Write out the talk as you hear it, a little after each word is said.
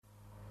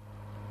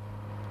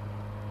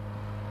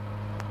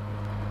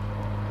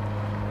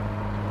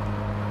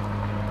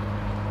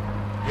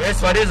Yes,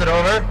 what is it,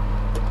 over?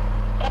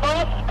 The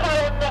most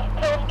column of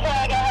Plum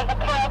Carga has a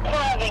car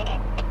carving.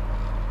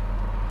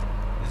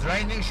 Is there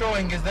anything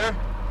showing, is there?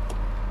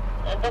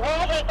 And the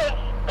waters have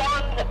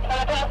gone for the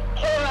past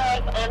 2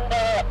 hours and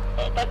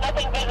there's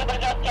nothing visible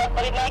just yet,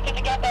 but he'd like you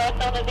to get there as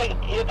soon as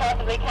you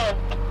possibly can.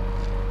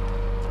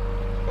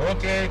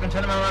 Okay, you can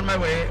tell him I'm on my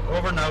way.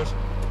 Over and out.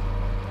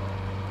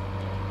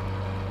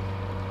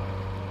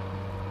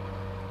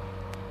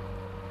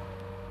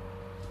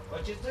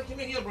 What you taking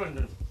me here,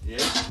 Brendan?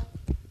 Yes.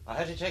 I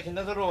had to take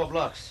another row of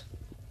blocks.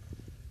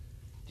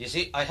 You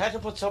see, I had to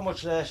put so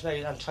much last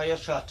night on tyre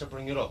shot to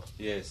bring it up.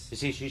 Yes. You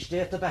see, she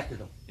stayed at the back of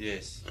them.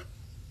 Yes.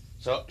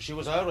 So she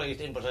was all right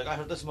in, but I got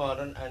her this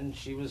morning and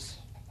she was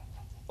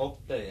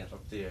up there.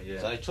 Up there, yeah.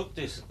 So I took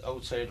this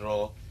outside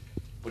row,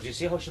 but you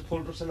see how she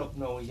pulled herself up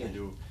now again? I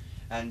do.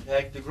 And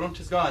the grunt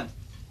is gone.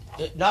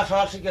 Not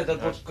altogether,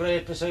 but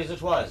great besides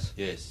it was.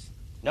 Yes.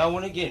 Now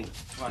and again.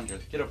 Come on, girl.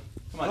 Get up.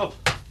 Come on. Up.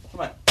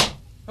 Come on.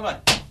 Come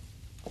on.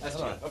 That's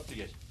Come it. on. Up to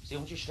get. See,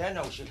 when she stand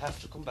now, she'll have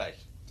to come back.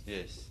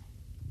 Yes.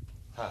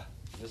 Ha.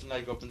 Doesn't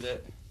like up in the...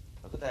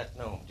 Look at that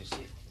now. Do you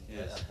see?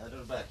 Yes. I had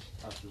her back.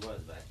 She was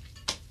back.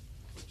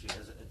 But she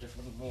has a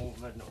different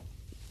movement now.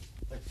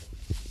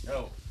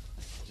 No.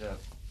 Good job.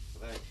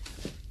 Back.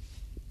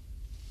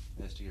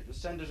 Yes, to get. Just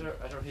stand at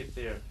her hip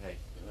there. Hey.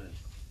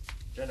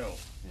 Do you know?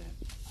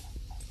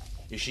 Yeah.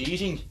 Is she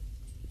eating?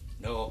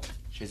 No.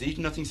 She's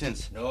eaten nothing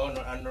since. No,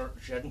 and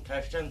she hadn't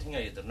touched anything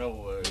either.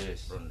 No,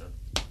 Yes. Brendan.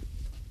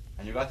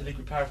 And you got the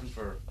liquid paraffin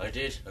for her? I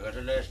did. I got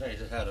it last night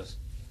at Harris.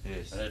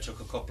 Yes. And I took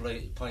a couple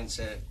of pints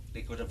of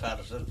liquid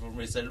paraffin for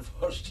myself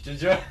first.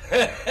 Did you?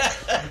 And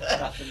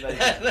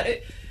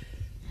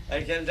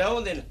I came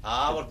down then.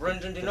 But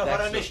Brendan, do you know what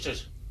I missed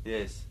it?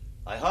 Yes.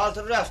 I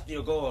halted after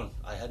you going.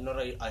 I had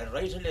right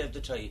to leave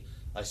the tie.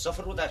 I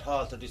suffered with that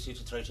halter, you see,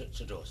 to try to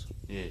do it.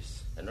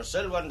 Yes. And her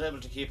still wasn't able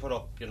to keep her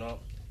up, you know.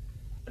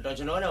 And don't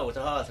you know now, with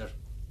the halter,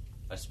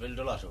 I spilled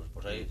a lot of it,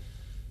 but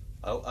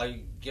I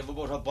give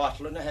about a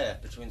bottle and a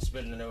half between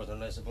spilling and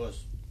everything, I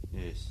suppose.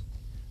 Yes.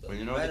 Well,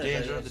 you know,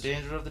 the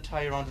danger of the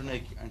tie around her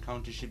neck and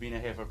counting she being a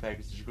heifer pack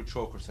is that she could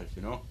choke herself,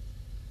 you know.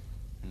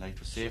 And like, it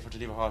was safer to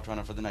leave a halter on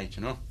her for the night,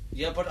 you know.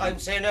 Yeah, but I'm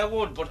saying I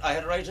would, but I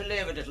had right to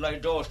leave it at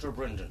like Dorster,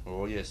 Brendan.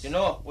 Oh, yes. You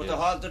know, with the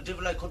halter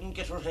devil, I couldn't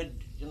get her head,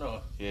 you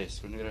know. Yes,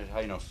 couldn't get it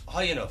high enough.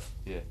 High enough.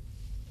 Yeah.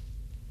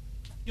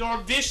 Your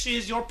Vish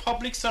is your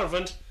public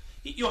servant.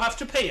 You have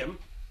to pay him.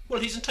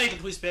 Well, he's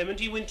entitled to his payment.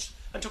 He went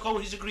and took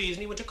out his degrees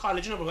and he went to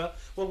college and everywhere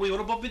when we were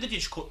above with the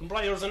ditch cutting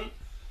briars and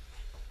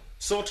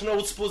sorting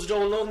out, suppose,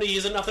 down on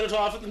knees and nothing at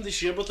all for them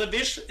this year. But the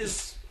Vish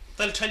is,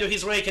 they'll tell you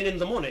he's raking in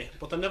the money,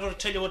 but they'll never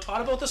tell you at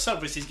all about the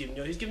service he's giving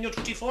you. He's giving you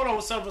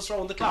 24-hour service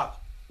round the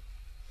clock.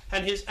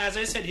 And as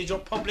I said, he's your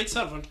public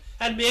servant,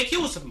 and make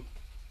use of him.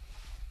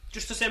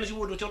 Just the same as you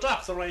would with your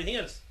doctor or anything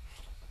else.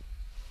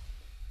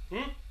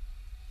 No?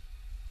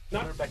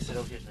 Her back sit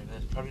out here,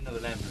 there's probably another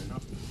lamb there, you know.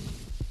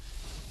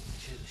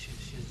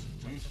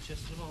 She's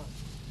just the moment.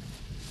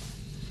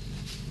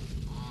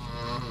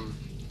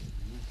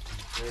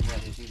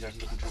 These aren't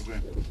looking too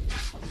grim.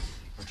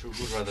 Or too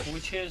good, rather. We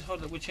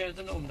changed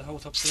the number, the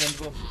house up to the end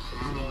above.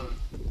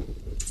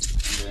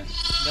 Yeah.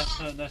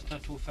 That's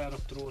not too far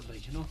up the road,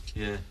 like, you know.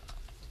 Yeah.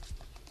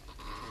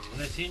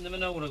 And I seen them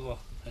an hour ago,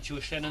 and she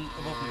was standing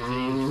above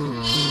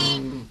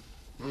me.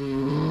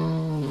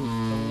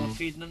 Someone was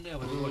feeding them there,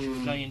 but she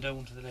was lying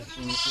down to the left.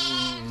 I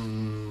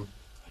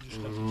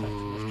just got to talk to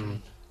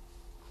them.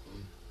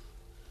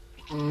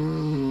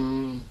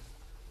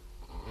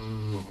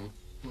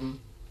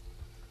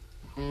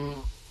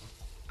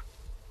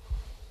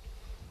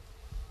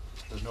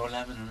 There's no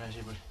lamb in her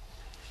already, but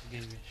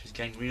she's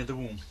gangrene of the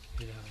womb.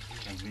 Yeah.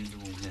 Gangrene of the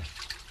womb, yeah.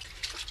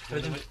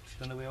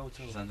 She's on the way out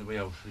too. She's on the way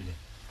out, really.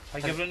 I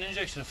gave her an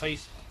injection of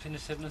 5,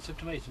 penicillin and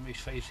symptomatin,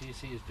 mixed 5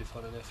 cc's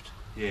before I left.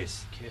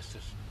 Yes. Cased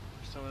it.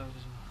 So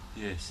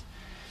Yes.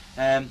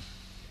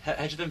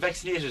 Had you been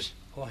vaccinated?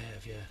 Oh, I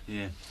have, yeah.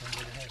 Yeah. I'm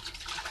going to have.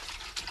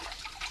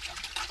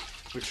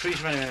 We'll treat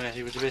her anyway,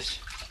 Matty, with the best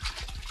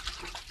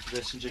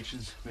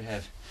injections we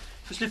have.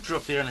 Just lift her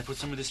up there and I put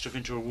some of this stuff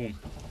into her womb.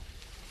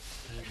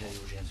 I'll tell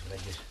you, James, what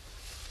I get.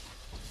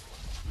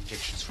 Some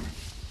injections for her.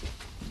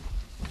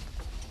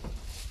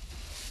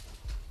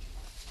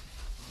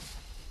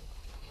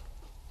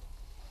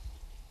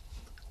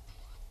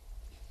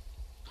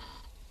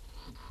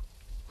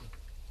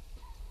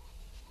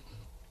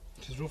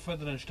 It's rough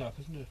weather and stock,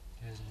 isn't it?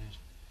 Yes, it is.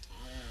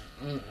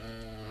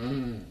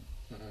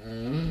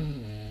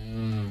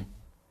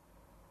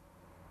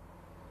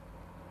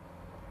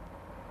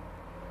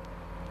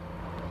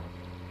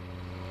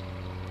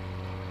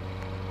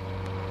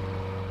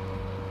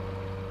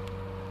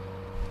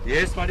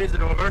 Yes, what is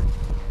it, over?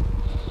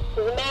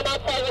 There's a man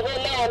outside with a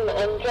lamb,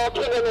 and Joe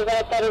Killen is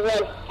outside as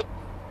well.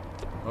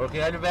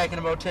 Okay, I'll be back in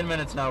about 10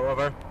 minutes now,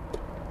 over.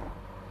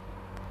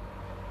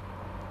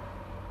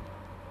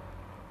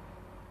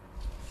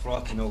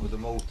 Frothing over the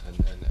mouth and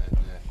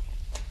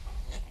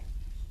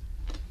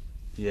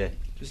yeah,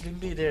 just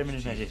leave me there a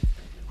minute, Matty.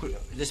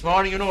 This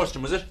morning you noticed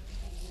him, was it?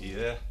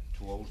 yeah,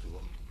 2 hours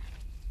ago.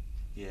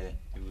 Yeah.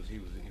 He was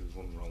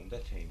coming around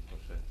that time.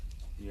 But,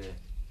 Yeah.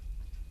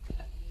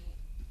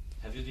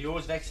 Have you the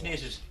ewes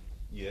vaccinated?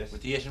 yes.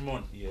 With the 8 and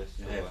 1? Yes.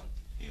 You so, have.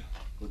 yeah.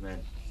 Good man.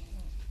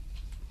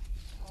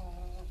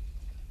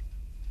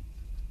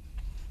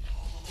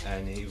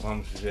 And he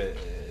wanted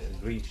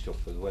green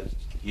stuff as well.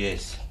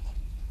 Yes.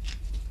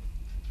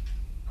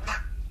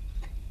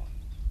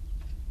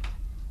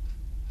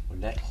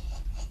 Well,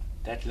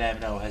 that lamb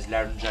now has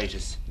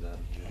laryngitis.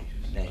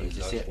 I it's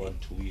a lost one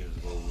 2 years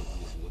ago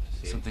with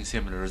the same. Something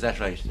similar, is that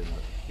right? Similar.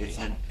 It's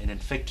an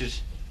infected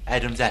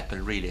Adam's apple,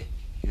 really.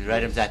 Your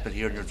Adam's apple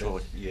here in your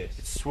throat. Yes.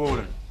 It's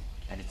swollen,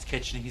 and it's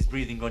catching his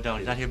breathing going down.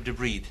 He's not able to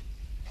breathe.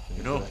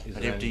 You know,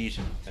 not able to eat.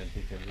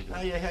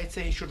 I'd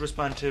say he should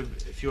respond to a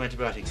few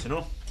antibiotics, you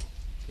know?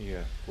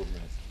 Yeah, good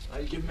man.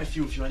 I'll give him a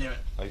few if you anyway.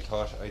 I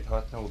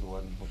thought now the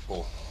one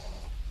before.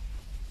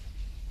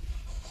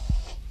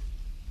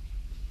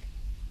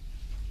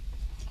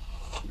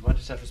 You want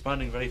to start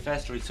responding very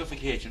fast or he'll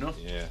suffocate, you know?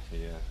 Yeah,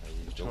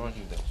 I was doing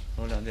that.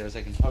 Hold on there a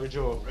second. How are you,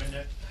 Joe?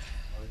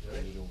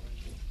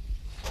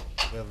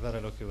 We're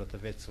very lucky with the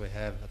vets we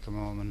have at the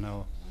moment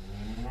now.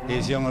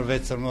 These younger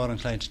vets are more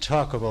inclined to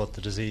talk about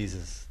the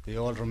diseases. The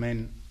older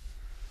men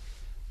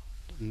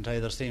didn't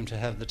either seem to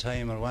have the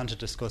time or want to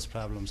discuss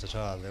problems at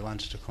all. They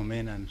wanted to come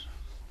in and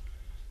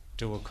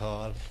do a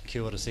call,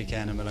 cure a sick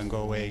animal and go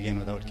away again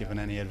without giving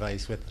any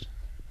advice with it.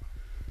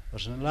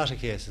 But in a lot of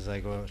cases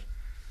I go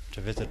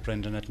to visit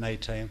Brendan at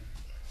night time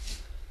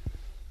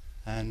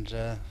and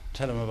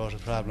tell him about a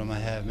problem I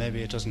have.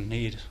 Maybe it doesn't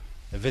need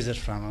a visit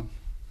from him,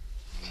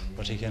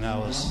 but he can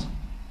always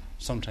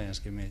sometimes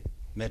give me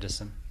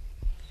medicine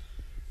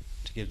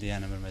to give the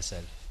animal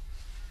myself.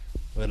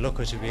 We're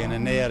lucky to be in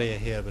an area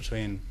here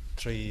between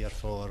 3 or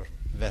 4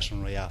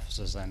 veterinary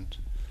offices, and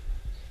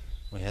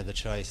we had the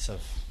choice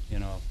of,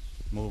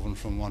 moving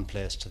from one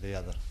place to the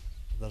other.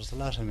 There's a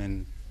lot of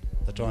men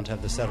that don't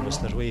have the service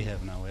that we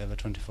have now. We have a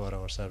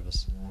 24-hour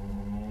service.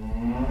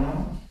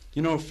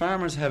 You know,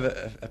 farmers have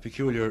a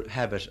peculiar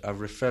habit of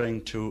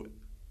referring to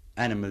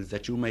animals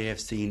that you may have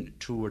seen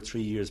 2 or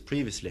 3 years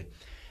previously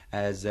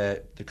as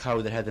the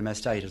cow that had the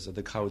mastitis or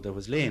the cow that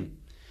was lame.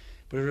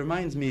 But it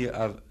reminds me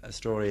of a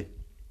story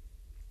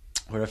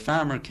where a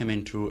farmer came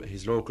into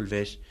his local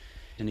vet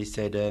and he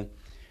said,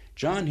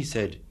 John, he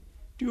said,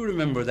 do you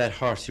remember that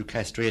horse you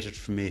castrated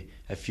for me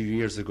a few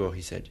years ago,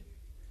 he said.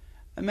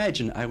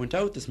 Imagine, I went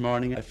out this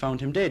morning, I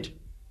found him dead.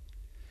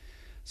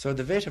 So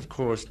the vet, of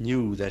course,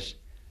 knew that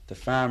the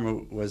farmer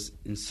was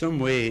in some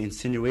way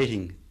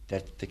insinuating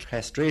that the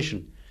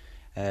castration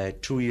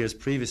 2 years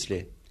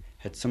previously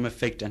had some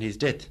effect on his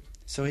death.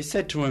 So he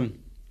said to him,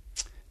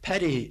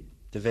 Paddy,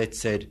 the vet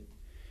said,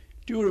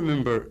 do you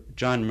remember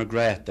John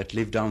McGrath that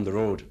lived down the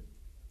road?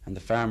 And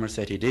the farmer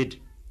said he did.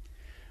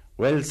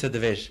 Well, said the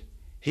vet,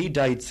 he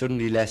died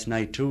suddenly last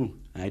night too,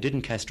 and I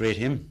didn't castrate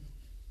him.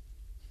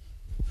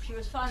 She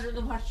was fonder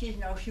than what she is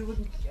now. She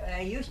wouldn't.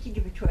 I used to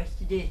give it twice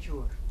a day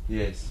to her.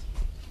 Yes.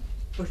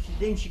 But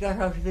then she got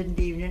out of it in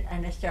the evening,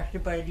 and I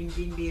started boiling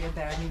bean meal and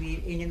barley meal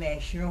in a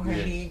mash, you know what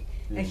I mean?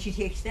 And she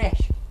takes that.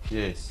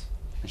 Yes.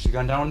 And she's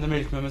gone down the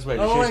milk, ma'am, as well.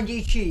 Oh,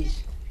 indeed she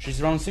is. She's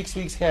around 6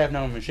 weeks calf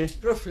now, is she?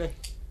 Roughly.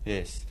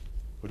 Yes.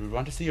 But we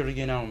want to see her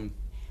again now.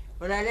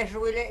 Well, I let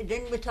her,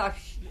 then we thought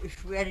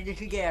if we had a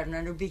little garden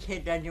and a big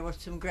headland, there was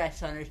some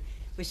grass on it.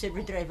 We said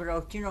we'd drive her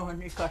out,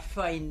 and it got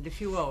fine in a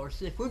few hours.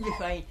 It would be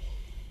fine.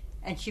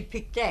 And she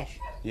picked that.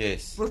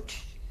 Yes. But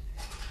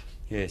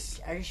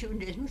yes. she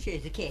wouldn't as much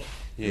as a cat.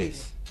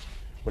 Yes.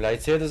 Well,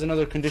 I'd say there's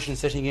another condition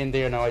setting in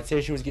there now. I'd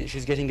say she's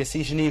getting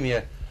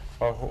acetonemia,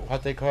 or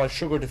what they call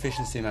sugar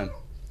deficiency, ma'am,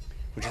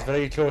 which is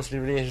very closely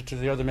related to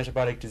the other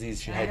metabolic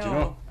disease she had, you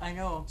know. I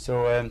know.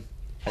 So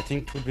I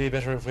think it would be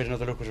better if we had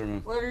another look at her,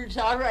 ma'am. Well, it's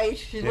all right.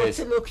 She's got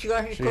to look.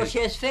 She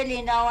has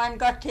felly now and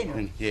got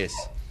thinner. Yes.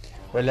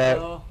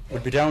 Well,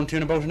 we'll be down to you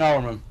in about an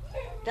hour, ma'am.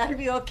 That'll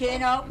be okay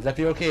now. Will that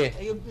be okay?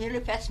 You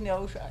nearly pass me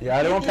out. Yeah,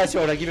 I won't pass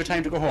you out. I'll give you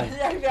time to go home.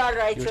 That'll be all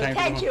right. So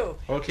thank you.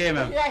 Okay,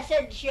 ma'am. As I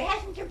said, she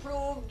hasn't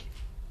improved,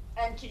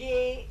 and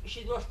today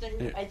she's worse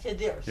than I said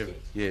there.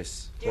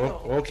 Yes. You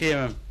know. Okay,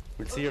 ma'am.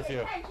 We'll see you for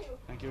you. Thank you.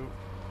 Thank you.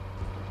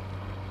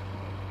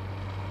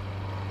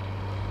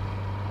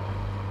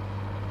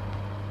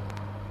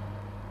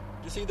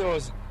 Do you see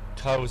those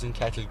cows and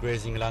cattle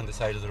grazing along the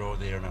side of the road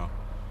there now?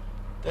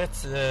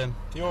 That's the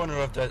owner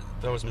of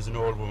those is an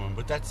old woman,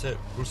 but that's a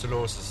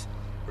brucellosis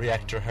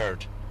reactor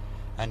herd,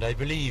 and I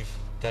believe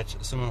that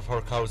some of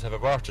her cows have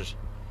aborted,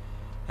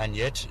 and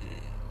yet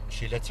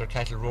she lets her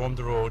cattle roam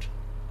the road,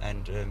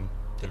 and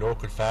the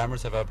local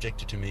farmers have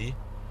objected to me.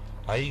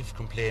 I've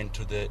complained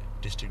to the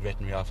district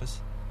veterinary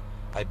office.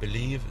 I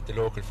believe the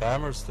local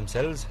farmers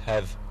themselves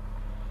have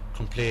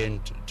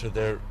complained to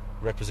their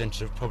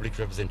public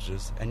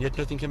representatives, and yet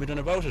nothing can be done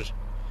about it.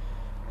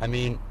 I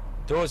mean,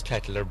 those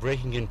cattle are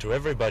breaking into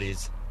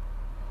everybody's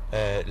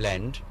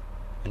land,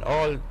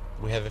 and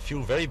we have a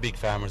few very big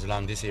farmers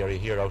along this area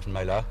here out in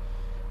Mylaw.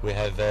 We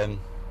have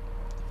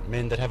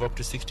men that have up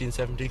to 16,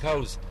 17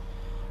 cows,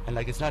 and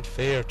it's not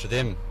fair to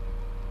them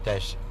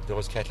that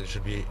those cattle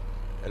should be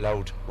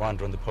allowed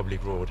wander on the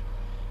public road.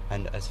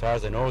 And as far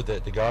as I know,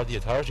 the Gardaí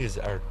authorities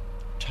are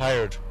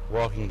tired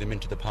walking them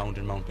into the pound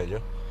in Mount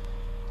Bellew,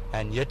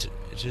 and yet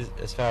it is,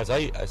 as far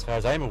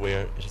as I'm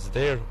aware, it is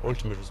their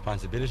ultimate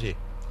responsibility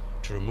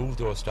to remove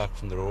those stock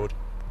from the road.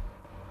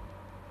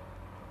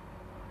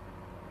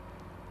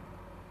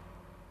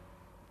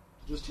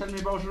 Just tell me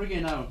about her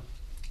again now.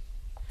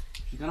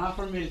 She's gone off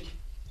for milk.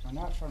 Gone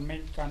off for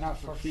milk, gone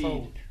off for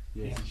food.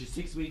 Yes, and she's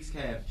 6 weeks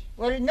calved.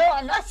 Well,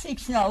 no, not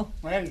 6 now.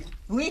 Well,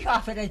 Week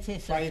off it, I'd say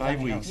so.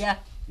 5 weeks. Yeah.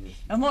 Yes.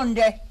 A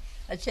Monday.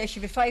 I'd say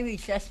she'll be 5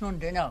 weeks last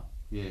Monday now.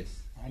 Yes.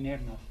 near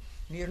enough.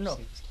 Near enough.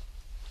 6.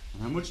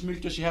 And how much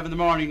milk does she have in the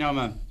morning now,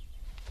 ma'am?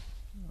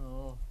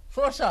 Oh,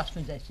 4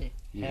 saucepans, I'd say.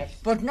 Yes.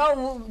 But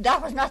no,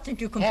 that was nothing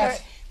to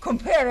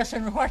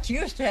comparison with what she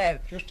used to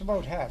have. Just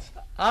about half.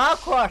 A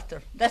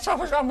quarter. That's what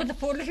was wrong with the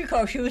poor little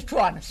cow. She was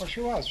honest. Well,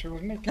 she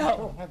was milking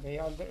No. so heavy.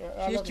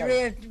 She used to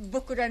raise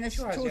bucket and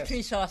She was, 2 or yes.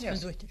 3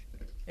 saucepans Yes. with it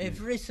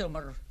every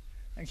summer.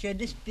 And she had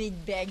this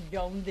big bag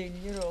down then,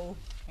 you know.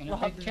 And a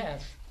big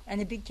calf. And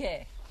a big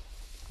calf.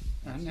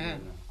 And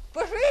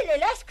But really,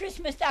 last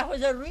Christmas that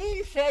was a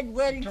real fed,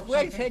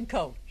 well-fed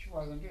cow. she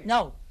was indeed.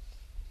 No,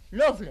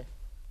 lovely.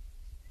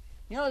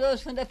 You know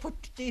those when they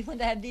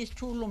had these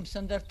 2 lumps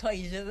on their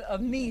thighs of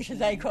meat,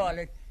 as I call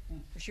it.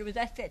 She was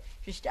that fed.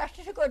 She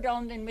started to go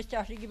down, then we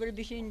started to give her a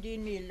bit of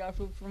Indian meal or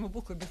from a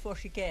bucket before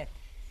she calved.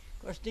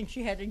 Of course, then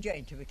she had a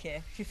giant of a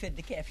calf. She fed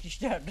the calf, she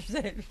started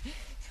herself.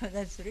 So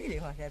that's really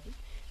what happened.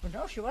 But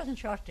no, she wasn't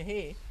short to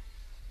hay.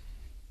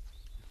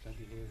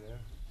 Plenty hay there.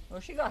 Well,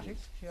 she got it.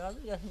 She always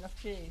got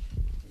enough to eat.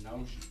 Now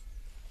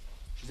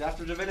she's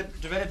after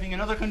developing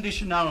another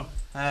condition now,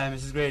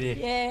 Mrs. Grady.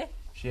 Yeah.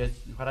 She has,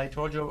 what I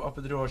told you up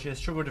at the door, she has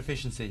sugar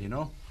deficiency, you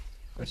know,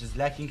 which is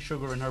lacking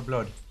sugar in her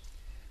blood.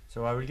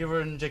 So I will give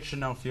her an injection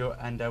now for you,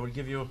 and I will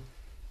give you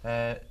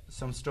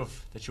some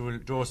stuff that you will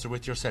dose her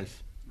with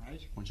yourself. Right.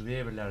 Won't you be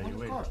able, Larry? Well, You of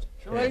will. course.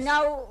 Sure. Well,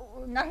 now,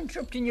 not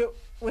interrupting you,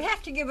 we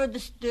have to give her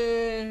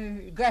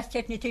the grass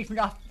technique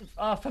treatment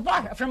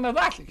from a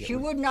bottle. Yeah, She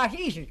would not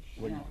eat it.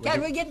 Well,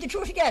 Can we get the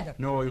 2 together?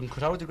 No, you can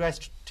cut out the grass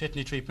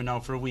tetany treatment now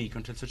for a week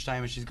until such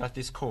time as she's got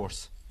this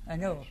course I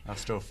know. of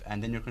stuff,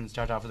 and then you can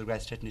start off with the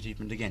grass tetany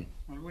treatment again.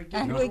 Well, we'll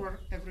And do we- it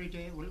every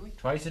day, will we?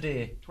 Twice a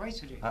day.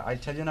 Twice a day. I'll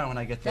tell you now when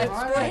I get That's the,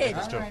 go ahead.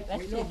 the stuff. All right,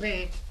 That's we'll it.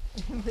 obey.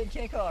 We'll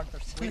take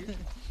orders.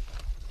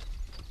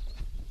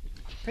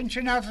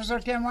 Pension officer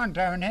came one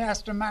time and he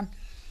asked a man,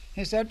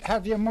 he said,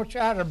 have you much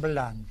arable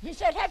land? He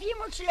said, have you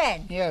much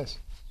land? Yes.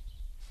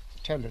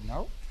 Tell her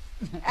no.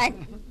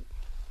 And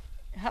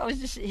how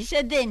is this? He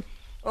said then,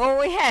 oh,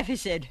 we have, he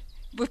said,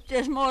 but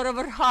there's more of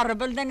it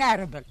horrible than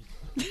arable.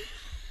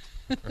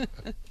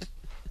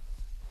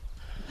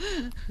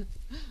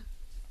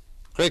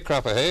 Great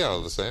crop of hay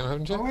all the same,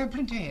 haven't Oh, you? we have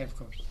plenty of hay, of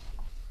course.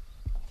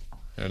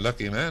 You're a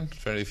lucky man.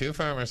 Very few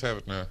farmers have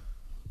it now.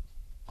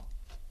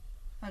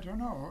 I don't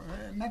know.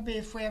 Maybe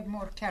if we have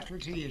more cattle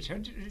to eat,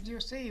 do you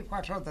see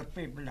what other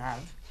people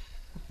have?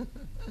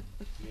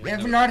 They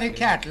have a lot of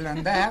cattle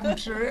and they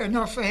haven't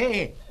enough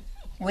hay.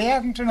 We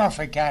haven't enough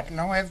of cattle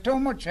and we have too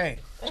much hay.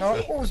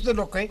 So who's the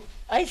lucky?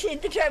 I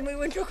seen the time we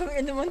went looking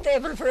in the one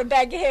table for a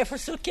bag of hay for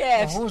silk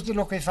calves. Who's the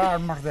lucky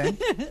farmer then?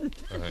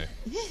 Aye.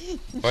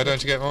 Why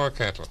don't you get more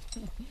cattle?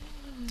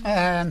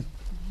 When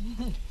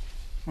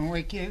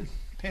we keep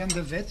paying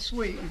the vets,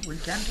 we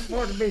can't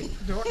afford to be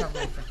doing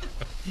it.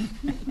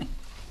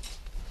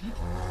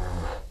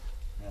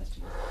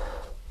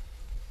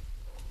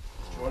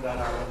 Hold on,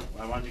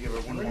 I want to give her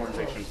one more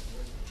injection.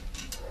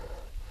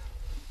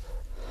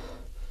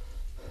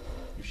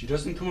 If she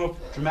doesn't come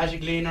up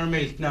dramatically in her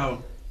milk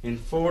now, in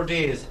 4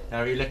 days,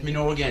 Larry, let me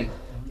know again.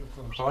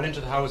 Call into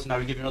the house and I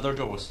will give you another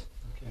dose.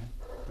 Okay.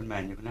 Good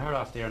man, you can have her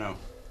off there now.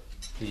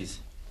 Please.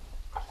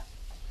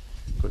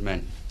 Good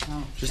man.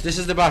 Oh. Just this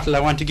is the bottle I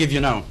want to give you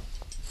now.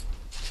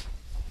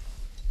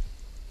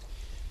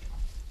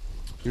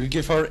 You'll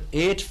give her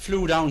 8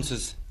 fluid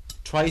ounces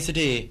twice a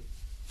day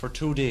for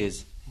 2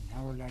 days. And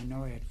how will I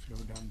know 8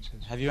 fluid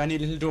ounces? Have you any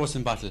little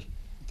dosing bottle?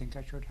 I think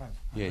I should have.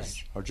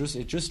 Yes. Or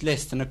just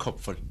less than a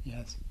cupful.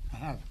 Yes, I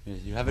have.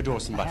 Yes, you have a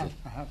dosing bottle.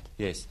 I have.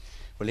 Yes.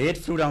 Well, 8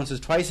 fluid ounces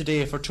twice a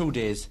day for 2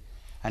 days,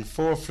 and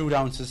 4 fluid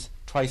ounces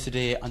twice a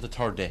day on the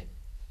 3rd day.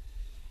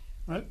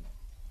 Well,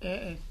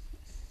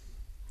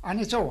 on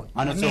its own.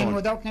 On its own.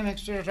 Without any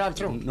mixture at all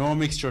through. No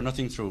mixture,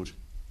 nothing through it.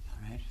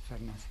 All right, fair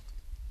enough.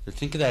 You'll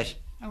think of that.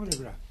 I will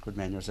agree. Good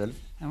man yourself.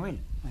 I will.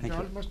 Thank I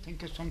you. almost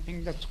think of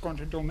something that's going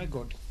to do me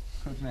good.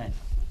 Good man.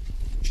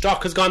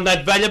 Stock has gone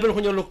that valuable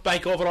when you look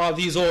back over all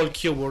these old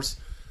cures.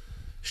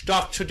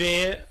 Stock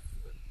today,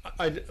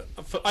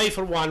 I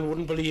for one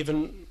wouldn't believe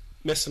in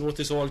messing with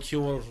this old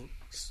cure,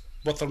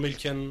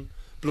 buttermilk and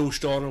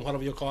bluestone and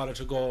whatever you call it,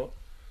 to go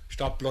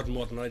stop blood and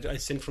mud. And I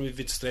send from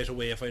it straight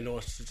away if I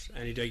know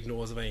any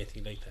diagnosis of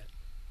anything like that.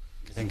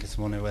 I think it's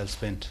money well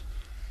spent.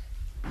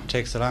 It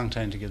takes a long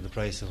time to give the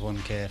price of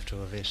one calf to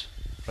a vet.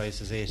 The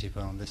price is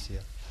 £80 this year.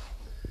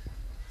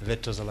 The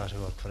vet does a lot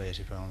of work for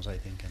 £80, I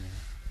think,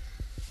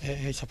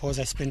 anyway. I suppose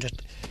I spend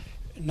it,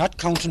 not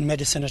counting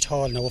medicine at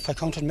all. Now, if I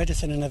counted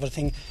medicine and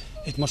everything,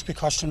 it must be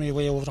costing me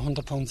way over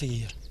 £100 a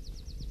year.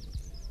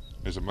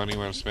 Is it money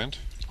well spent?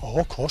 Oh,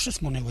 of course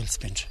it's money well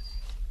spent.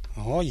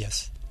 Oh,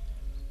 yes.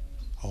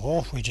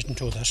 Oh, we didn't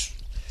do that.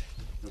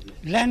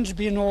 Land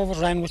being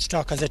overrun with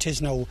stock as it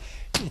is now,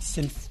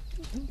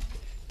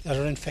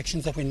 there are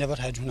infections that we never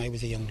had when I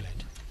was a young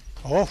lad.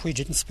 Oh, we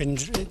didn't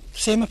spend...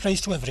 Same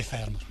applies to every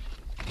farmer.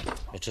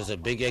 It is a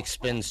big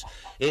expense.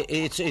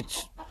 It's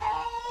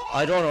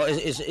I don't know,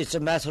 it's a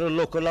matter of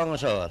luck along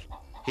it all.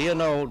 Here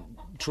now,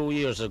 2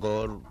 years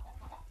ago,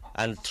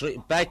 and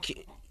back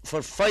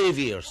for 5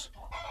 years,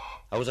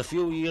 I was a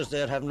few years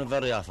there having them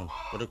very often,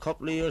 but a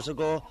couple of years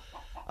ago,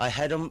 I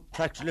had them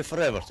practically for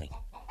everything,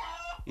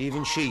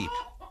 even sheep,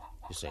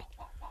 you see.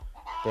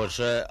 But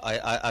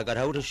I got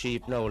out of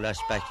sheep now,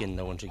 last back in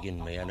now and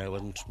again me, and I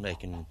wasn't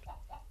making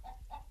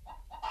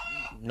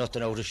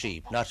nothing out of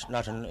sheep,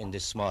 not in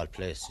this small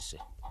place, you see.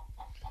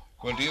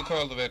 Well, do you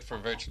call the vet for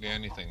virtually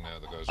anything now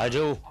that goes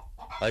on?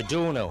 I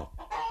do now.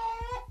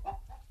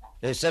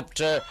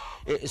 Except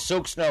it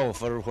sucks now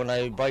for when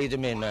I buy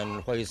them in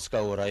and white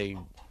scour, I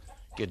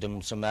give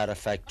them some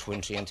Artifact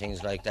 20 and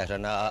things like that,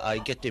 and I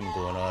get them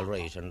going all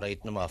right and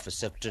writing them off,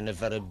 except in a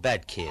very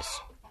bad case.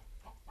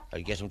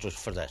 I get them just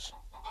for that.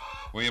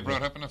 Were you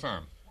brought up on a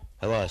farm?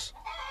 I was.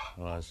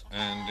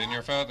 And in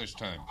your father's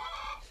time,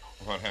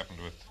 what happened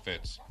with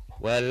vets?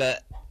 Well,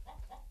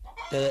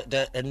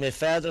 in my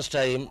father's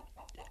time,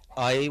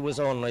 I was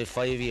only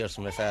 5 years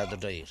when my father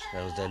died.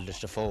 I was the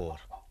eldest of 4,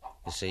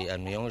 you see,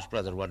 and my youngest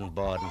brother wasn't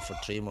born for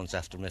 3 months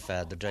after my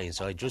father died,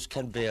 so I just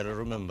can't bear to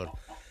remember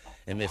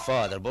in my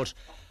father. But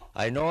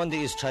I know in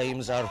these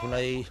times, or when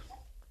I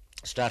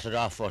started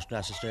off first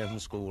class straight from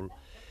school,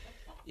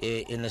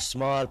 in a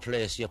small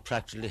place you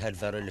practically had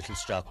very little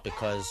stock,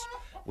 because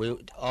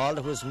all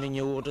that was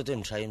manured at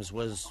them times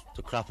was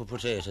the crop of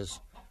potatoes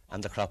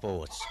and the crop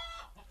of oats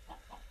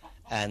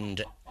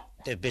and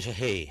the bit of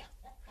hay,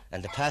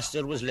 and the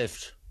pasture was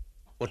left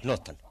with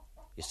nothing,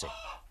 you see,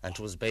 and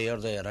it was bare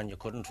there, and you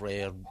couldn't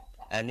rear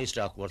any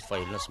stock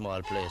worthwhile in a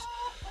small place.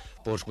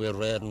 But we're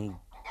rearing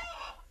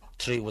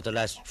with the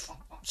last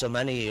so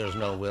many years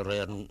now, we're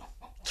rearing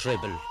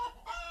treble,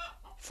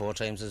 4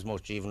 times as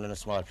much even in a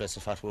small place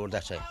as what we were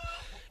that time.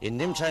 In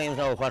them times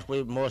now, what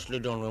we mostly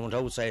done, we went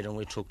outside and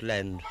we took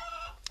land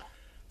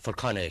for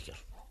Conacre,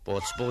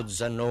 both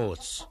spuds and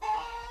oats,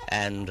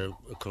 and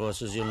of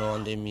course, as you know,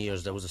 in them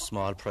years there was a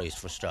small price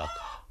for stock,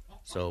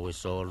 so we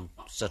sold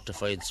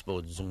certified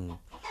spuds and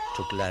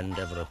took land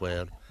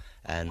everywhere,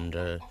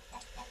 and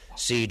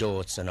seed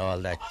oats and all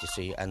that, you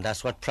see, and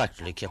that's what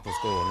practically kept us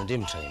going in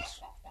them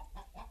times.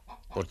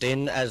 But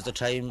then as the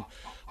time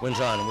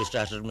went on and we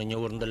started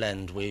manuring the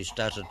land, we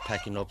started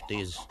packing up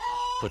these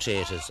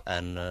potatoes,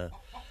 and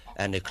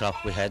the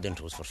crop we had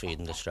into us for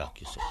feeding the stock,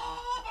 you see.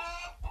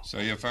 So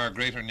you have far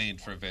greater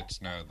need for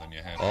vets now than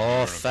you had?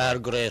 Oh, far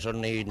greater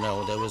need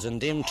now. There was, in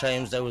them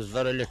times, there was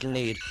very little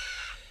need.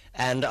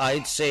 And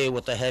I'd say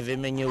with the heavy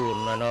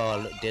manuring and all,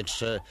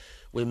 that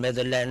we made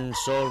the land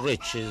so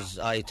rich, as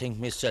I think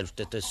myself,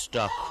 that the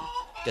stock,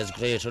 there's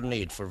greater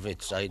need for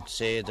vets. I'd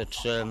say that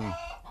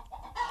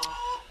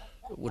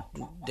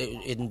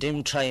in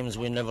them times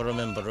we never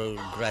remember a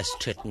grass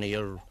tetany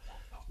or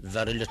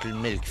very little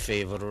milk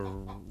fever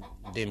or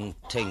them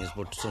things,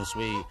 but since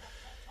we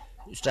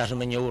started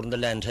manuring the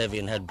land heavy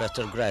and had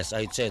better grass,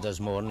 I'd say there's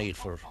more need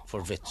for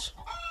vets.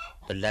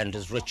 The land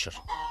is richer.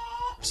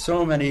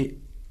 So many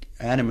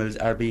animals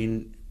are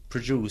being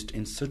produced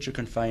in such a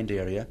confined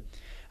area,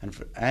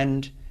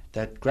 and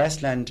that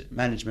grassland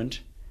management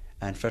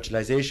and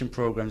fertilisation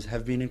programs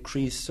have been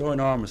increased so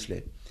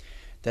enormously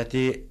that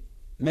the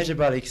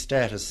metabolic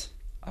status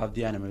of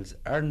the animals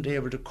aren't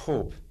able to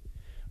cope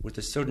with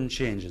the sudden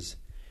changes,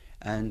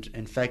 and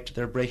in fact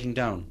they're breaking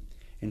down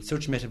in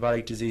such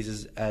metabolic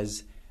diseases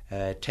as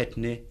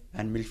tetany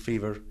and milk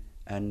fever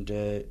and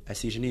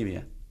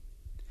acetonemia.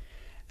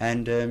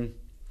 And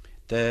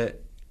the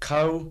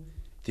cow,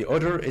 the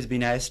udder, is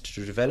being asked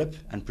to develop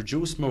and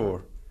produce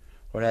more,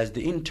 whereas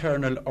the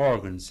internal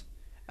organs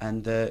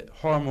and the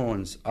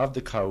hormones of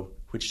the cow,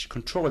 which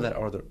control that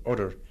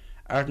udder,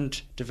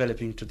 aren't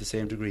developing to the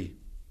same degree.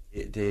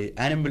 The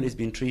animal is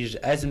being treated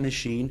as a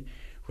machine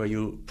where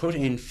you put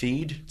in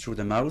feed through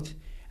the mouth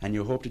and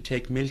you hope to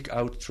take milk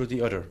out through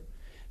the udder.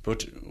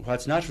 But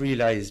what's not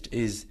realised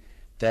is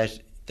that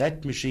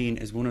that machine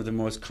is one of the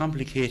most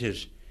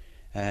complicated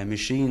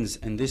machines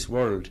in this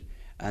world,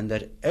 and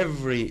that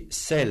every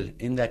cell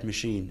in that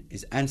machine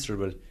is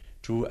answerable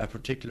to a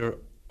particular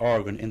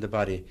organ in the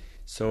body,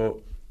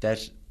 so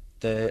that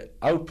the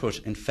output,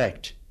 in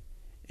fact,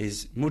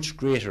 is much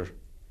greater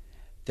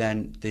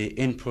than the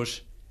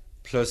input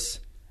plus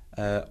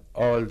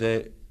all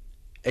the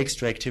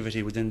extra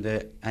activity within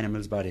the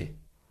animal's body.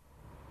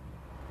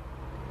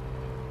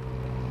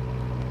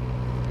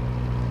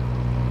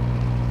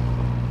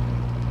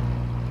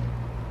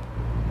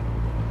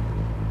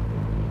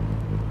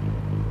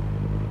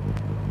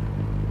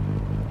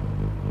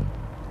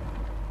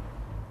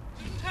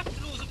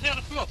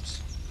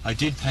 I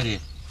did, Paddy.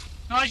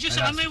 No, I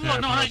just, on my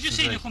word, no, I just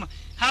seen you come.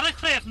 Had I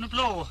crate in the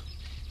blow,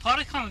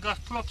 Paddy Connell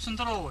got pull-ups on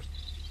the road.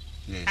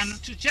 Yes.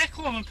 And to Jack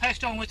Coleman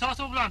passed on, we thought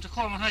they were belonged to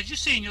Coleman. I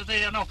just seen you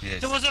there now.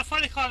 Yes. There was a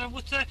fire collar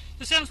with the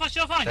same as what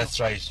you're finding. That's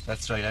right. A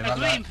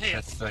green pair.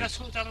 That's right. That's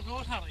what that'll blow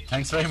it, Harry.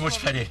 Thanks very much,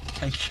 Paddy.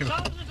 Thank you.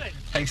 Sounds good.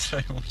 Thanks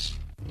very much.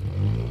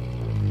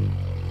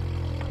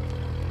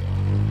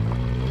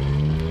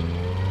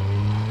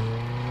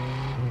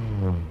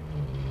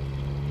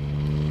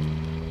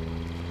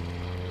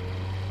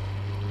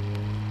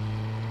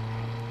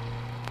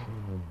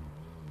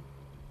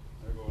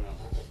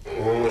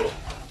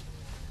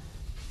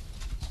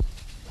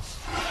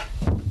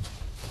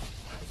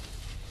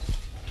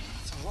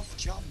 It's a rough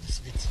job, this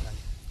bit, like.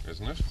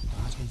 Isn't it?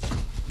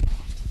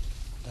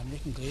 They're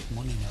making great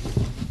money now.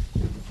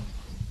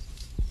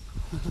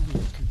 Little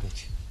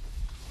bit.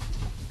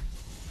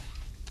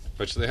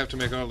 But they have to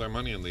make all their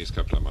money in these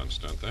couple of months,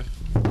 don't they?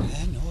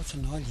 No, it's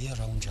an all year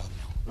round job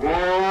now.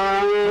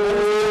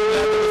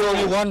 There was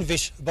only one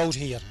bit about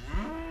here,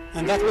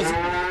 and that was in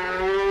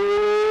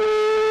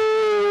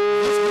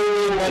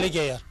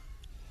Ballygare.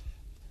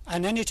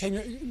 And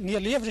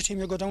nearly every time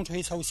you go down to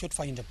his house, you'd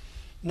find him.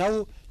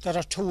 Now there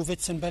are 2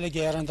 vits in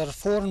Ballygare, and there are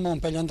 4 in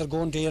Mountbelly, and they're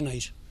going day and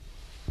night.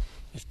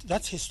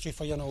 That's history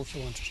for you now, if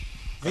you want it.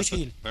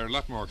 There are a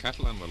lot more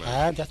cattle on the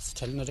land. That's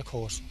telling of the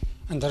course.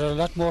 And there are a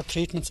lot more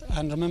treatments.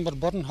 And remember,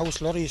 Budden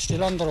House Lorry is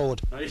still on the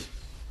road. Right.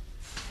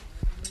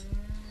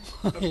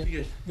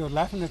 You're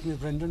laughing at me,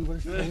 Brendan. Will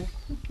you?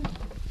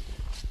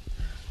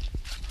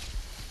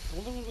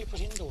 Wonder will we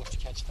put indoors to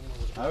catch them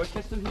now? I will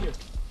catch them here.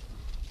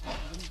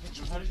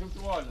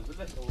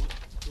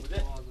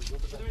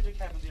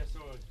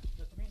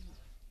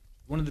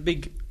 One of the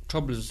big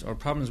troubles or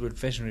problems with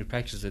veterinary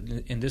practice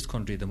in this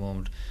country at the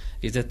moment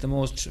is that the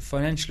most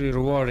financially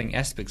rewarding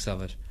aspects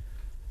of it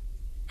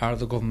are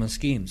the government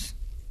schemes.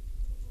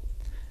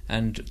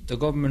 And the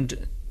government,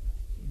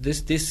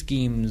 this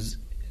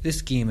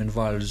scheme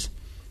involves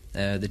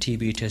the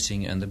TB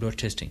testing and the blood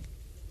testing.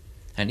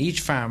 And each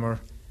farmer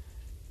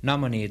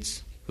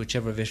nominates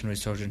whichever veterinary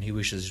surgeon he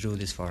wishes to do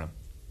this for him.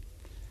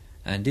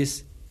 And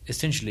this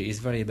essentially is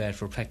very bad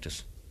for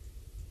practice.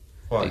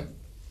 Why?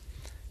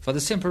 For the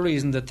simple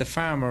reason that the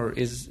farmer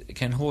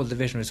can hold the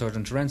veterinary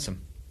surgeon to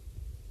ransom.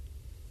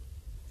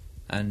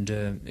 And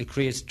it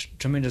creates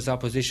tremendous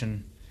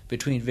opposition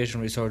between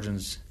veterinary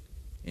surgeons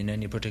in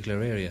any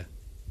particular area.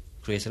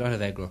 Creates a lot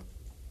of aggro.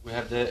 We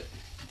have the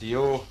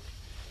O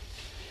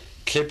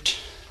clipped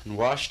and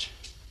washed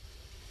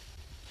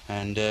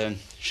and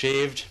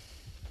shaved.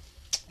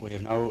 We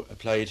have now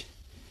applied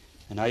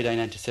an iodine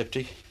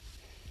antiseptic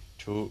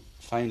to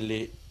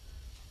finally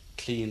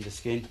clean the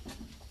skin,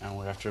 and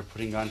we're after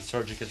putting on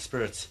surgical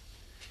spirits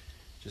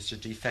just to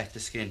defect the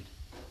skin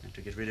and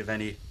to get rid of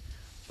any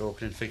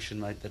local infection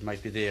that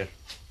might be there.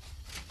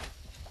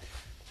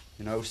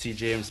 You now see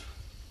James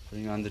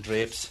putting on the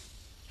drapes,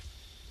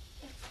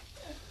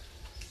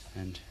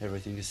 and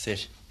everything is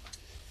set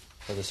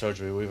for the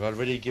surgery. We've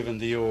already given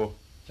the O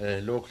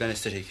local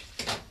anaesthetic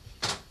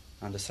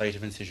on the site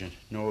of incision,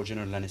 no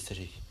general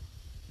anaesthetic.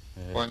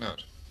 Why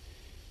not?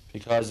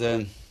 Because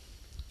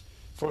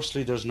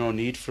firstly, there's no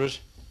need for it,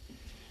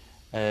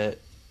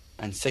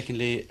 and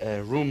secondly,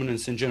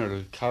 ruminants in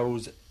general,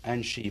 cows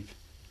and sheep,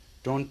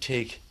 don't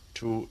take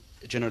to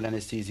general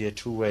anaesthesia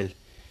too well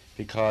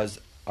because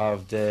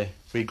of the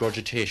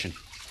regurgitation,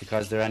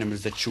 because they're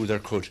animals that chew their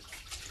cud,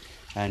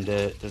 and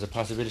there's a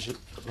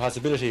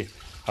possibility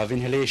of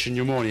inhalation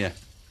pneumonia,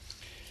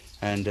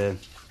 and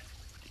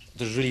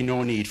there's really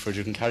no need for it.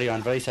 You can carry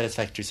on very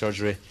satisfactory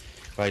surgery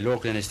by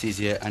local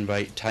anaesthesia and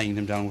by tying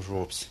them down with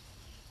ropes,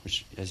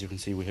 which, as you can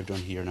see, we have done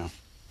here now.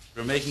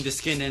 We're making the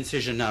skin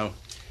incision now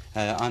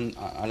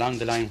along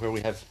the line where we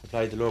have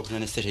applied the local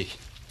anaesthetic.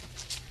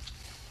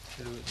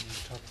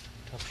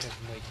 Top shelf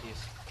in my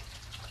case.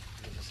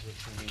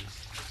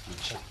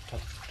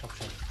 Top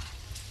shelf.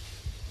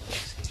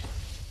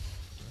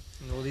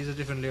 No, these are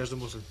different layers of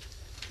muscle.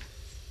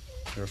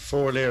 There are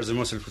 4 layers of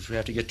muscle which we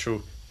have to get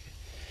through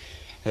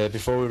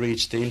before we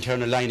reach the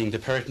internal lining, the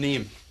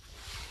peritoneum.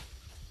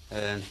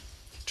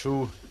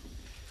 2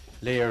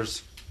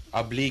 layers,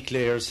 oblique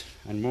layers,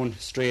 and 1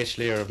 straight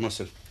layer of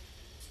muscle.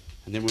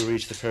 And then we'll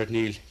reach the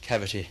peritoneal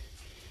cavity,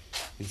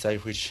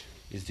 inside which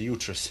is the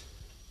uterus.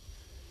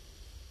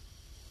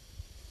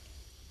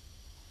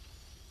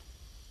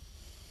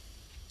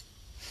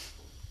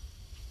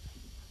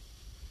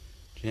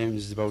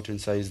 James is about to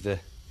incise the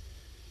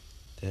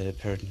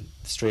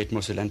straight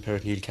muscle and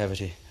peritoneal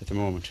cavity at the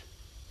moment.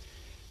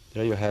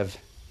 There you have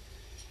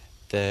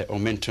the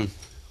omentum,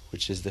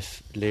 which is the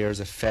layers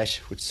of fat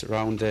which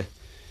surround the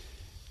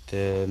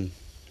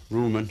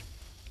rumen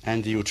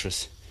and the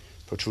uterus,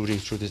 protruding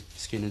through the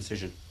skin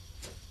incision.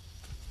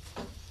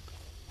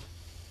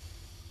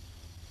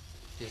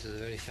 This is a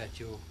very fat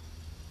jaw.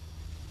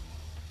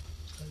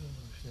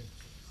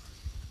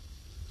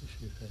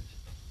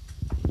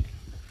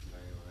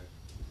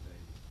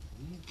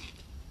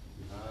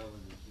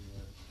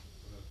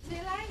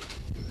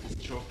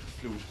 Choked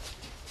fluid.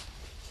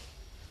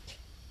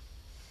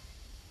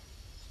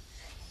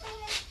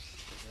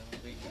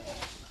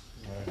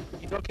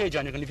 It's okay,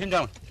 John, you can leave him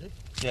down.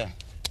 Yeah.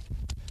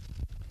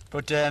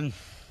 But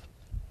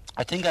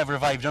I think I've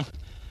revived him.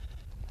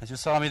 As you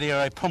saw me there,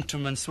 I pumped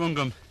him and swung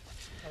him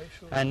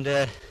and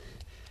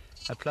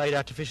applied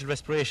artificial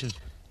respiration.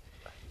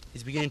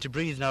 He's beginning to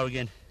breathe now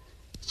again.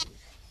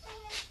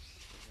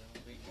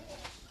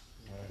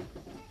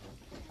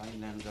 Fine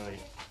land guy.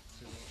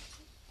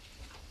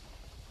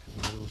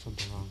 There was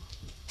something wrong.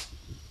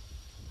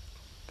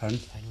 Pardon?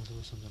 I know there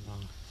was something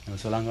wrong. No,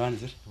 so long on,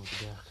 is it? No,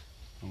 the dark.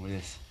 Oh,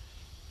 yes.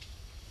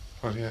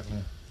 What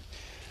happened?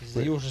 It's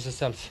the uterus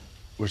itself.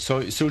 We're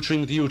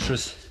suturing the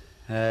uterus.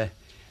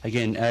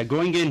 Again,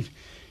 going in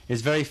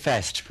is very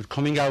fast, but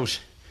coming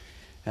out,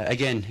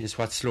 again, is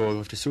what's slow. We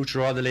have to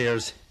suture all the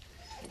layers,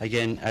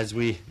 again, as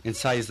we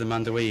incise them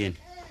on the way in.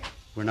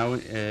 We're now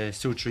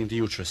suturing the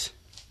uterus.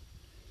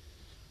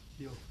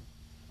 It's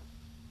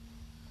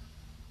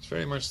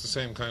very much the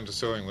same kind of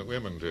sewing that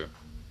women do.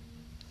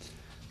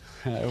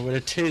 Well,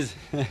 it is.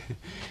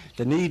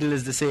 The needle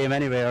is the same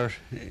anyway, or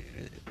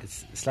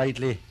it's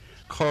slightly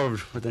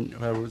curved,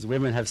 whereas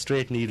women have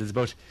straight needles.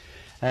 But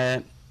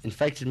in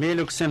fact, it may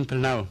look simple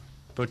now,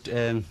 but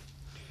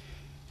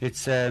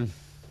it's a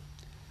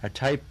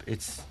type.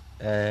 It's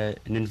an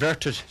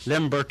inverted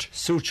Lambert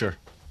suture,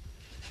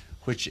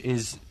 which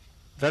is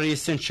very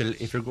essential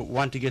if you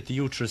want to get the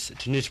uterus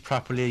to knit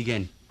properly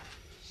again.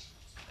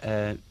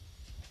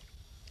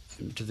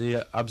 To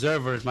the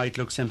observer, it might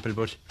look simple,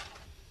 but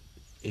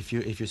if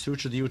you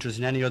suture the uterus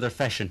in any other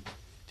fashion,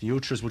 the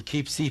uterus would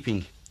keep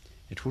seeping,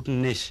 it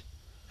wouldn't knit,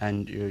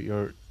 and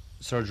your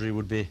surgery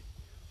would be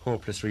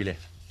hopeless, really.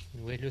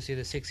 Wait till you see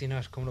the 60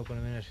 knot coming up in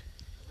a minute.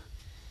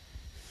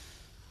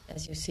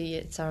 As you see,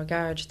 it's our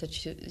garage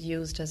that's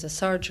used as a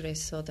surgery,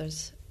 so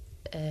there's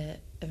a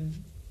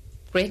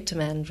great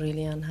demand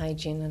really on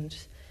hygiene and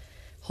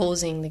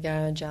hosing the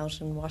garage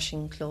out and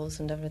washing clothes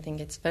and everything.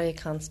 It's very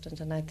constant,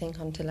 and I think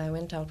until I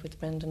went out with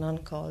Brendan on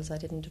calls, I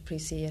didn't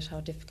appreciate how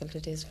difficult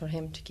it is for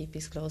him to keep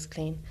his clothes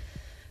clean.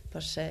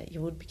 But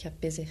you would be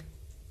kept busy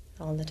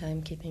all the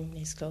time keeping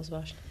his clothes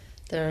washed.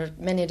 There are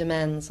many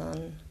demands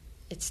on,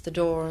 it's the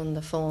door and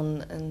the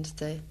phone and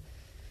the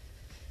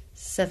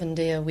 7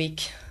 day a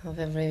week of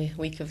every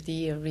week of the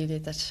year really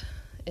that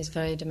is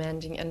very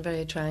demanding and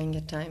very trying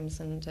at times,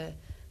 and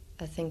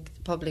I think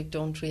the public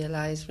don't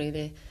realise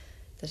really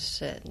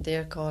that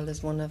their call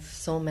is one of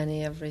so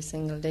many every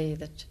single day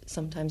that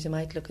sometimes you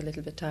might look a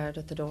little bit tired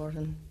at the door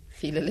and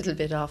feel a little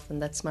bit off,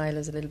 and that smile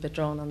is a little bit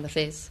drawn on the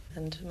face.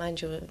 And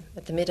mind you,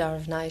 at the mid-hour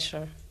of night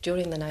or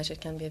during the night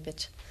it can be a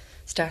bit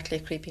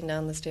startling creeping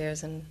down the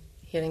stairs and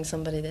hearing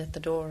somebody at the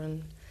door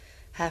and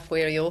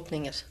halfway are you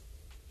opening it,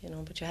 you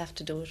know, but you have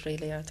to do it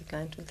really, or the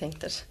client will think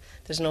that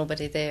there's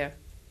nobody there.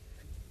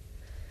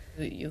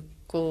 You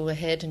go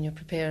ahead and you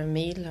prepare a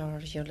meal, or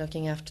you're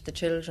looking after the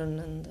children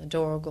and the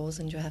door goes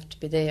and you have to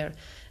be there,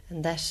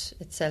 and that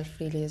itself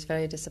really is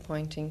very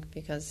disappointing,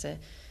 because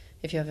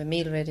if you have a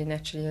meal ready,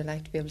 naturally you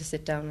like to be able to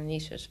sit down and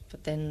eat it,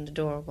 but then the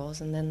door goes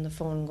and then the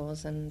phone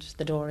goes and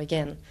the door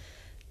again.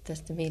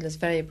 The meal is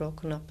very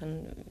broken up,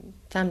 and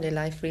family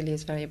life really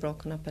is very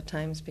broken up at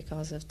times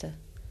because of the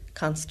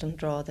constant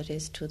draw that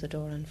is to the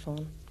door and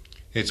phone.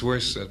 It's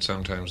worse at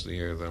some times of the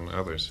year than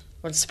others.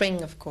 Well,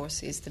 spring, of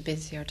course, is the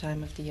busier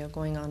time of the year,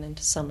 going on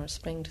into summer,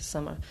 spring to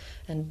summer.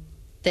 And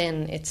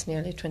then it's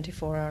nearly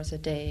 24 hours a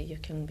day. You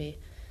can be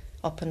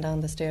up and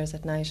down the stairs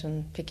at night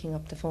and picking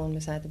up the phone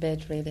beside the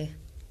bed, really,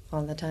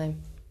 all the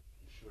time.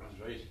 Sure,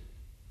 that's right.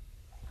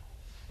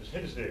 His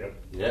head is there.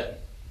 Yeah.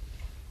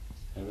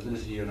 Everything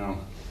is here now.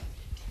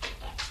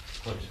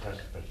 Quiet.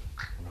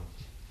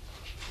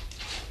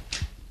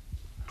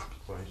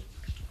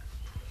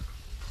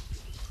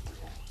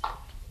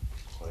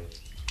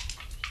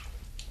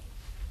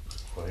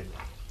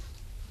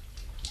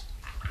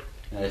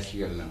 Nice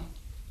girl now.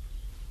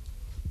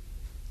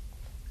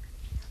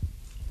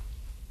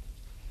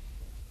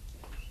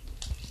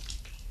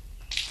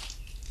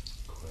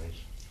 Quiet.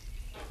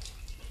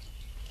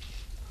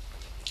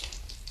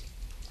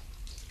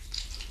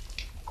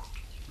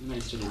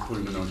 Nice to pull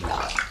me on there.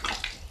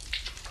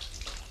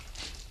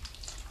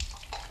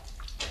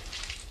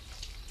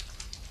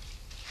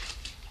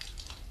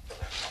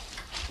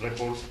 Right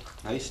pull.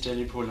 Nice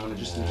steady pull on it,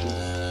 just the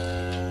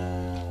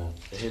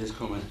head is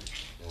coming.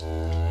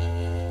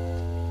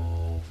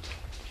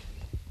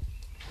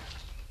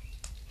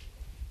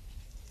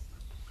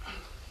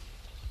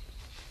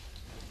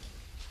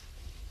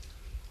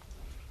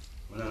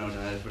 Well, no,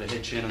 I'll put a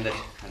head chain on that.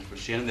 I'll put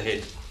a chain on the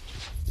head.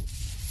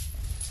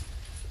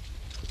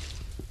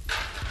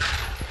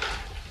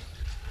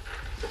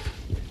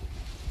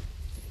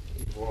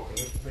 Keep walking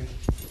it.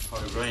 How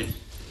you Brian?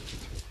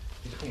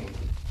 He's coming.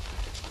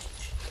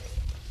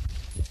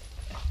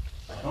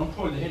 Don't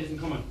pull, the head isn't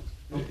coming.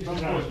 Don't pull, no,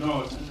 I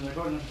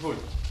got enough to pull.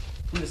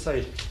 From the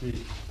side,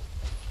 really.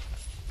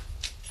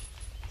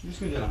 Just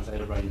go down the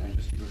side of Brian and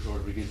just keep her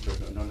shoulder against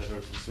her and not let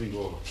her swing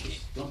over.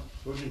 Just don't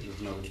go into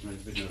her now, it's a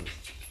bit nervous.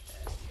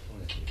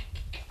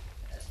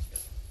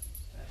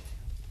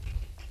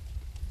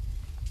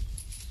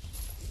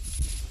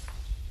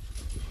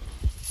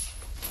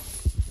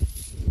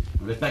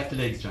 Lift back the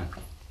legs, John.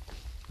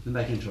 Put them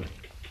back into it.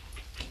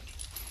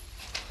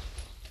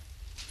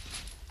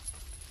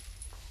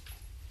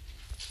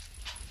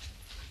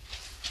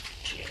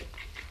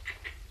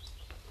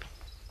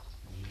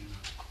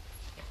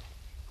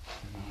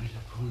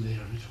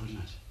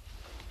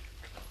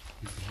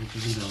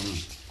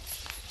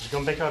 Just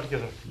come back out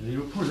together.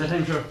 You pull that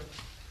time, sure.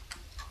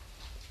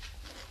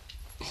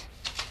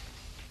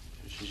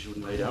 She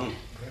shouldn't lie down.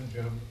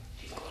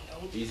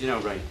 Easy now,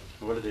 Brian.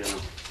 What are they now?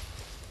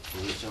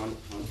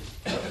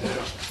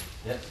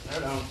 Yeah, lie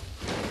down.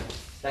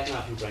 Stack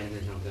off you, Brian, and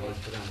then now. They want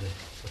to put on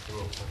the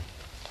rope.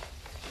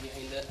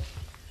 Behind it.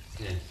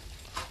 Yeah.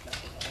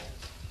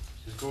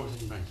 Just go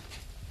ahead, Brian.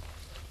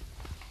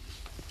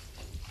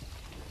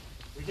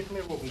 We get me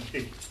a rope and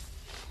pig.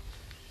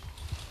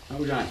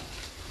 How John?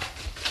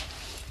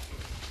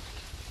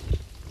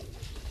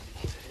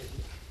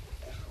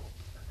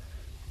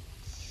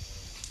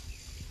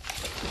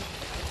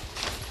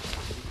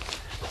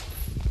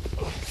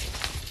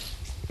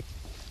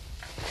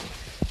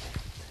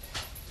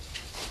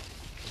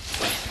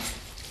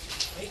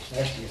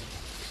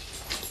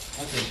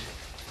 That's it.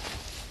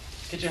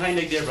 Get your hind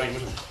leg there, Brian.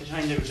 Get your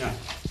hind leg, John.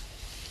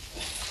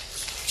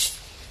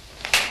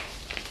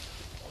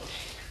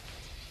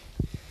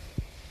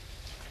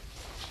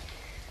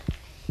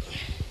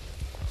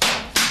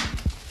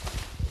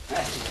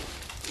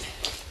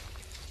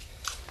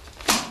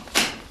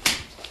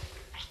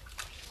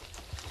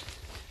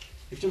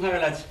 Lift him higher,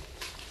 lads.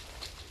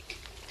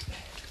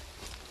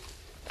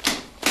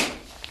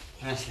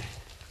 Nicely.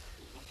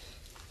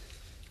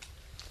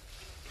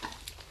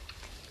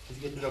 He's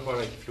getting it up all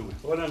right, the fluid.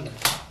 Hold on.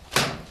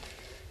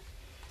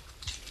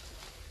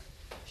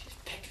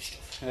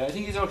 I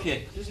think he's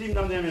okay. Just leave him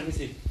down there and let me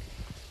see.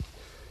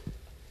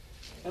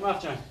 Come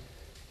off, John.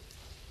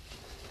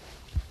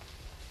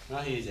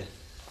 Not easy.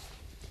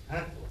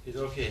 Huh? He's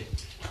okay.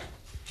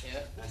 Yeah.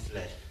 That's the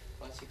lad.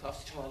 Once he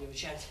coughs, I'll give him a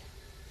chance.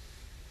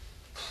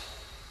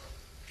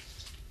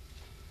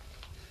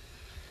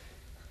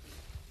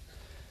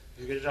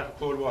 You get a drop of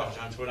cold water,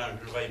 John, throw it on,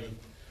 revive him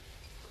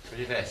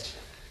pretty fast.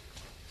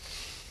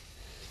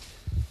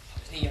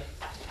 Here.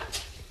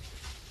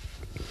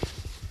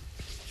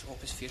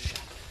 Hope his fear shot.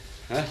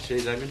 Huh?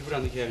 Jeez, I'm going to put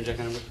on the cabin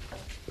jacket.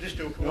 What is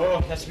it? No,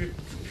 it has to be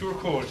pure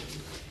cold.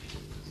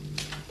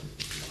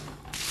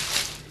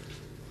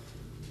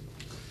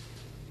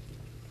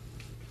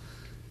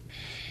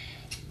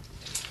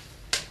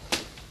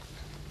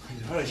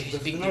 Alright, he's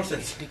big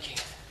nonsense. Big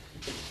cave.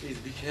 He's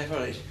a big cave,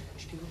 alright.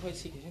 Should people quite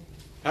sick, is it?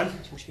 Huh?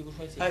 Should people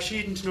quite sick?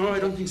 She didn't know, I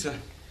don't think so.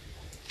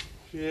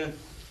 Yeah,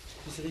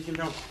 he said he came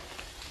down.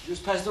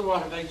 Just pass the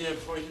water back there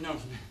before he came down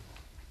for me.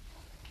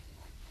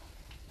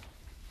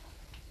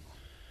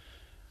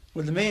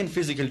 Well, the main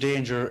physical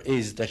danger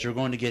is that you're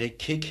going to get a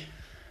kick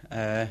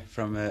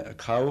from a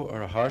cow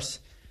or a horse.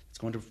 It's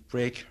going to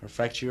break or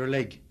fracture your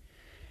leg.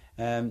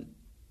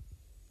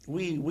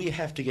 We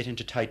have to get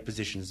into tight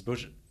positions,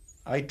 but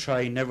I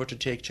try never to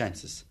take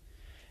chances.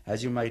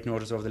 As you might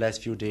notice over the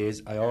last few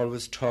days, I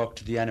always talk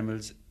to the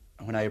animals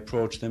when I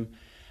approach them.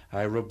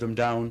 I rub them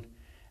down,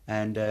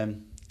 and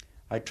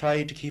I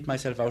try to keep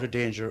myself out of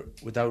danger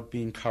without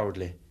being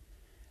cowardly.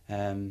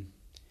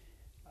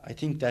 I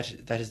think that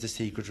is the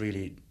secret,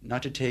 really,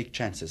 not to take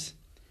chances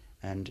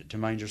and to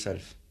mind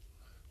yourself.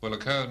 Well, a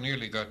cow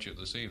nearly got you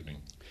this evening.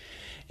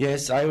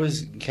 Yes, I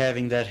was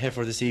calving that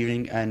heifer this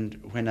evening,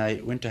 and when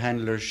I went to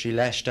handle her, she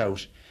lashed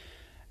out.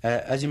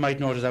 As you might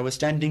notice, I was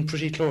standing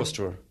pretty close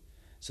to her,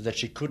 so that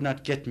she could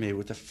not get me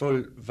with the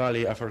full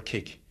volley of her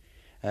kick.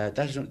 That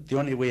is the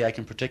only way I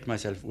can protect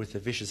myself with a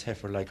vicious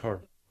heifer like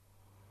her.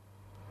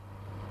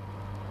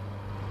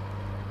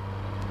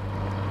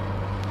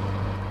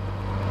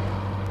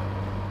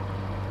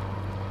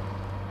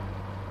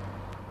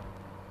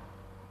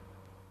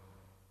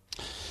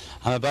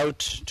 I'm about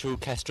to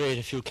castrate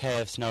a few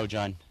calves now,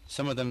 John.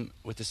 Some of them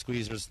with the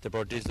squeezers, the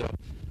Bordizzo,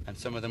 and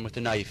some of them with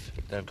the knife.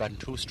 They've gotten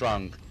too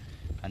strong,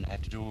 and I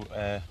have to do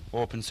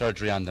open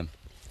surgery on them.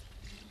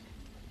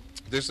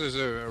 This is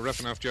a rough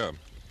enough job.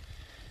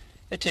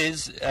 It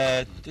is.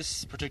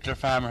 This particular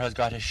farmer has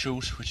got a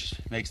chute, which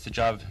makes the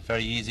job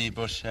very easy,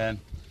 but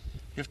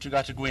you've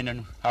got to go in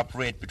and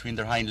operate between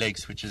their hind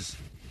legs, which has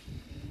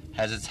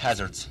its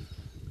hazards.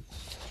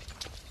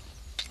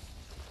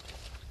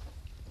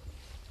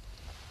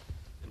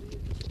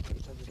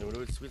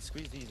 We'll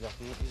squeeze these off.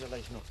 These are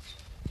light enough.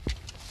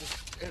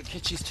 Just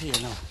catch his tail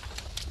now.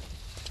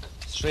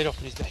 Straight up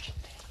in his back.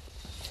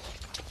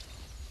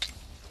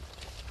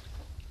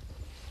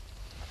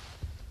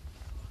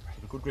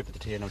 Have a good grip at the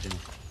tail now, Jimmy.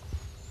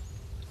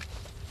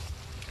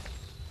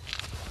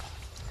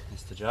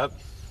 That's the job.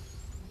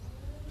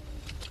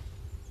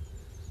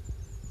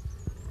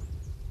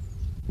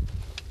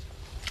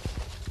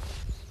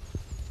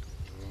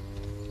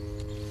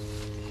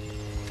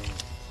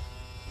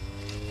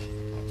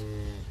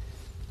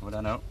 Hold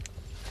on now.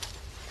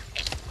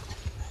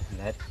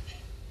 That.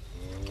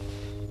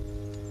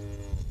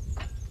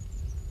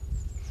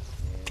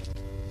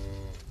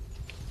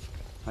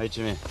 Hi,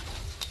 Jimmy.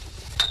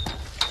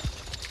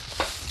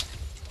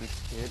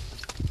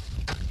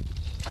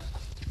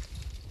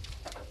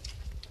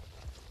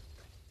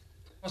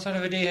 What sort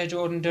of a day had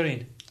Jordan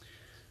during?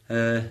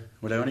 Well,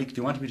 they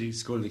wanted me to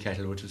scold the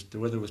cattle, the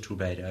weather was too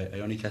bad. I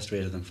only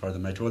castrated them for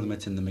them. I told them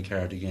I'd send them a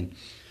card again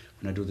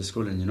when I do the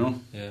sculling, you know.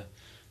 Yeah.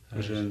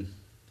 But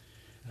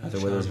The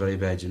weather's very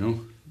bad, you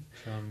know.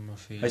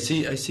 I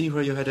see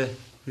where you had a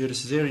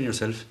cesarean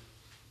yourself.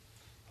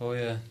 Oh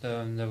yeah,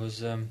 there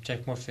was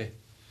Jack Murphy,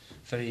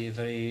 very,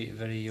 very,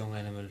 very young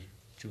animal.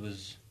 She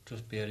was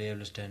just barely able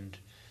to stand,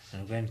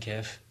 and a grand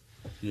calf.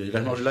 Yeah, you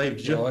got him out alive,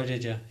 did you? Yeah, I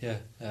did, yeah.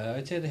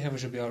 I'd say the heifer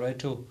should be all right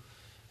too.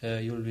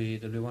 There'll be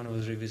one of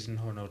us revisiting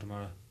her now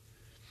tomorrow.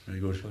 Very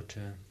good. But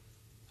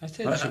I'd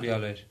say they should be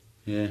all right.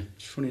 Yeah,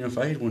 it's funny enough.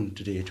 I had one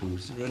today too.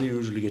 I only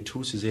usually get 2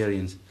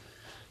 cesareans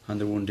on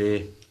the one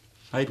day.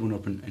 I had one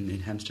up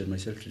in Hampstead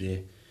myself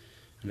today,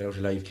 and out a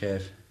live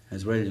calf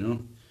as well, you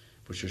know.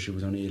 But sure, she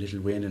was only a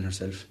little waning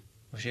herself.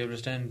 Was she able to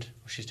stand?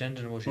 Was she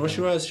standing or was she? Oh,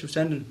 she was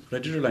standing. But I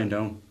did her lying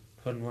down.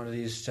 Wasn't one of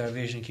these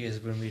starvation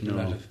cases we're meeting a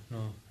lot of?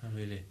 No, not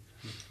really.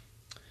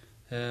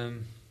 What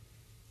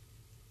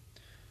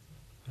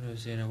was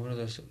I saying now? What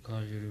other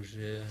call you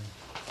today?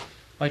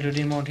 Michael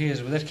D.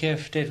 Monthazel, was that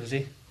calf dead, was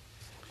he?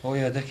 Oh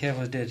yeah, that calf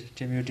was dead.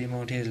 Jimmy D.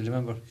 Monthazel,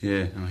 remember?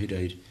 Yeah, no, he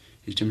died.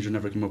 His temperature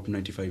never came up in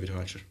 95 at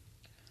Archer.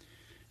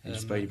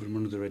 Despite he put him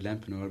under the red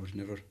lamp and all, but it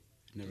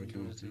never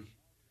came up.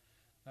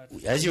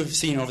 As you've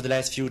seen over the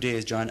last few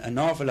days, John, an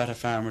awful lot of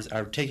farmers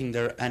are taking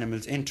their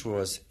animals into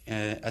us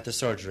at the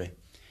surgery.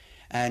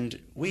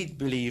 And we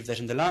believe that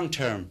in the long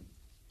term,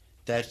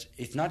 that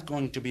it's not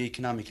going to be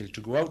economical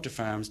to go out to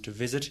farms to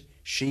visit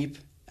sheep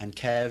and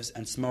calves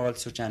and small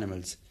such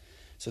animals.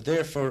 So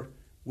therefore,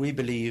 we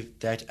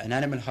believe that an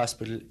animal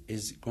hospital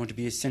is going to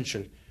be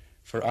essential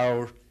for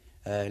our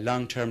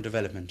long-term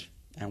development.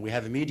 And we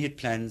have immediate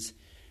plans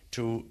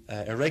to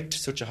erect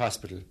such a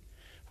hospital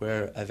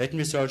where a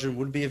veterinary surgeon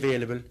would be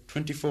available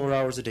 24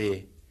 hours a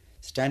day,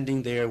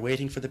 standing there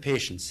waiting for the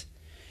patients,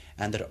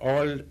 and that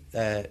all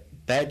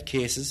bad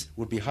cases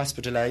would be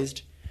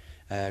hospitalised,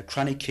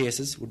 chronic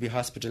cases would be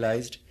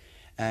hospitalised,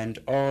 and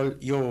all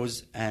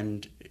ewes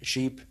and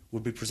sheep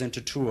would be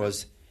presented to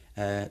us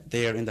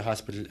there in the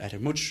hospital at a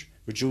much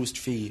reduced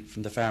fee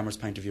from the farmer's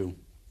point of view.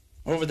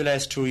 Over the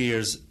last 2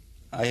 years,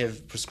 I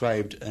have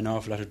prescribed an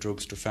awful lot of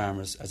drugs to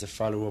farmers as a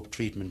follow-up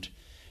treatment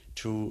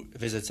to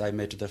visits I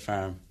made to the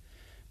farm.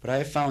 But I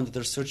have found that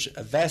there's such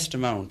a vast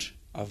amount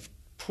of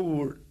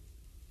poor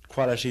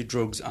quality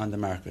drugs on the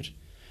market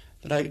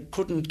that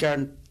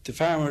the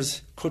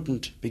farmers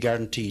couldn't be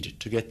guaranteed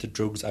to get the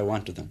drugs I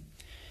wanted them.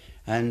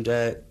 And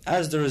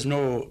as there is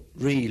no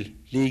real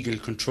legal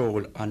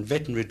control on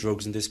veterinary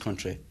drugs in this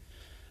country,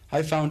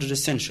 I found it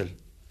essential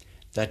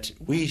that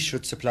we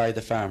should supply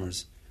the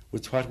farmers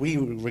with what we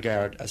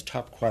regard as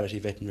top quality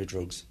veterinary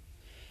drugs.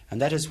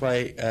 And that is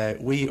why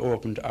we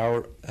opened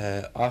our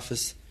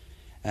office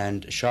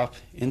and shop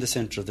in the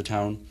centre of the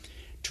town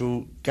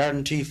to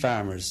guarantee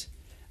farmers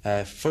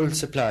a full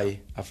supply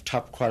of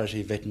top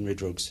quality veterinary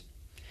drugs.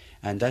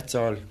 And that's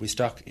all we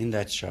stock in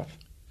that shop.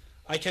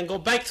 I can go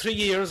back 3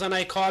 years and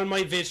I call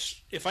my vet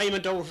if I'm a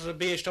doctor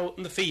based out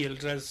in the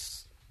field.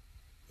 As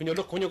when you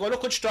go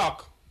look at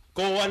stock,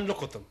 go and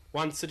look at them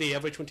once a day,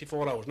 every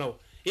 24 hours. Now,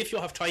 if you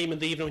have time in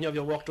the evening when you have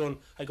your work done,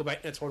 I go back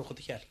and let's look at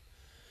the cattle.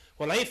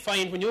 Well, I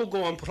find when you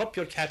go and put up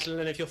your cattle,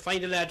 and if you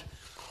find a lad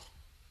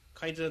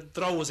kind of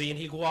drowsy and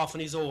he'll go off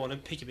on his own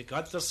and pick him,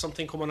 God, there's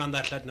something coming on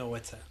that lad now,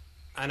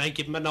 and I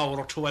give him an hour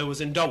or two, I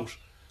was in doubt.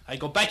 I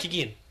go back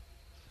again,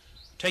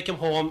 take him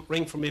home,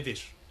 ring for my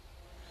vet.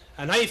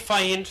 And I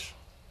find,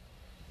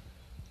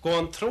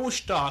 going through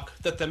stock,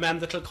 that the man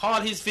that'll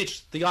call his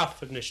vet the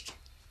oftenest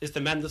is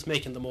the man that's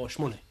making the most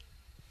money.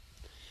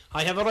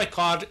 I have a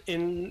record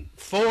in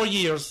 4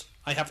 years,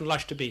 I haven't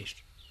lost a beast.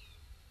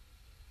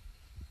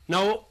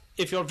 Now,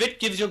 if your vet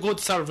gives you good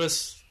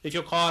service, if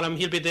you call him,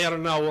 he'll be there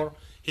in an hour,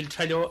 he'll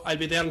tell you, I'll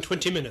be there in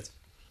 20 minutes.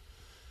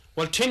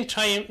 Well, 9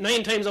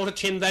 times out of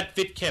 10, that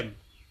vet came.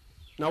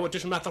 Now, it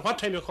doesn't matter what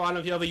time you call him,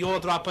 if you have a yaw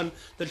dropping,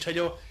 they'll tell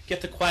you,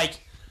 get the quack,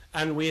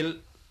 and we'll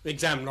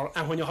examine her.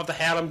 And when you have the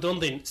harem done,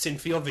 then send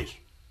for your vet.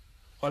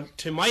 Well,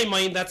 to my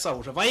mind, that's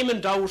out. If I'm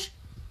in doubt,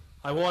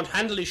 I won't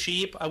handle his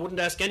sheep. I wouldn't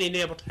ask any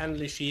neighbour to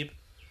handle his sheep.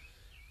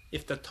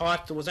 If they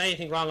thought there was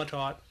anything wrong at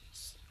all,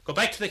 go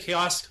back to the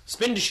kiosk,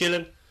 spend a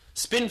shilling,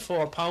 spend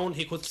 £4.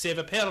 He could save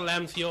a pair of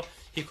lambs for you.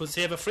 He could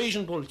save a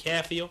Frisian bull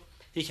calf for you.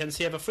 He can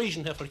save a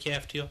Frisian heifer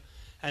calf to you.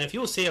 And if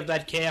you save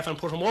that calf and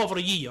put him over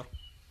a year,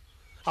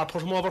 or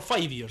put him over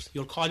 5 years,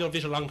 you'll call your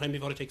vet a long time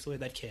before he takes away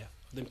that calf,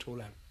 them 2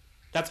 lambs.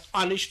 That's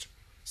honest.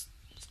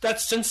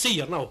 That's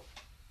sincere now.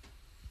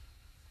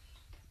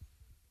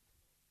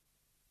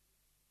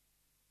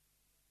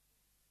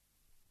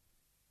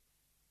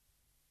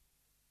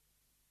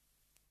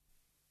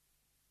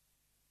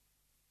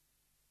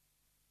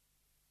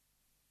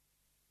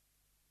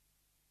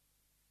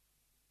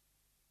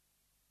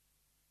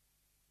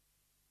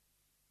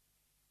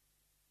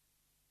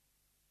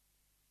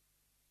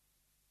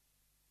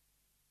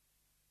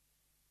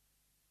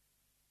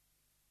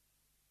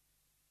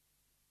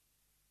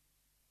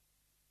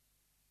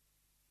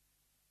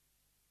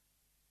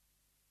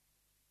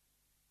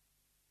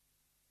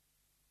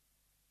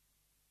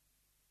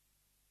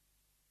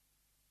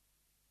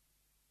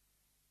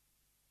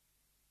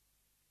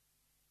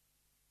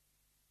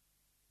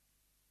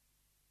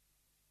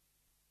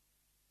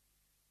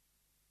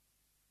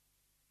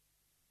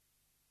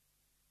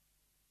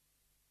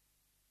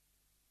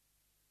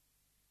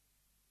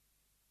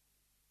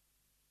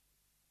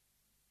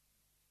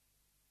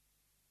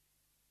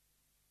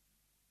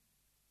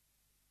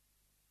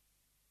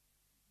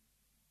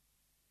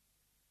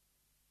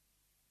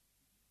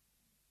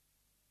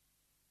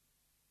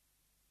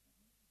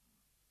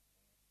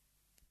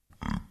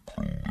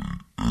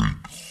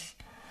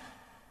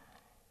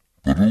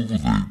 over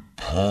the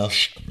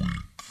past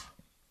week,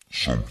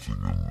 something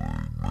in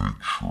the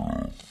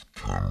nature of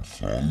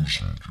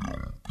 10,000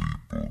 young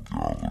people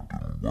gathered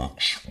in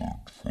Wexford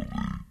for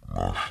the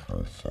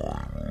national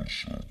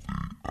finals of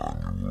the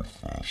annual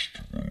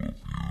Festival of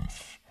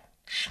Youth,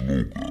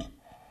 Sloga.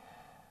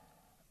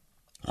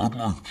 I'd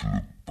like to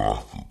look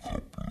back a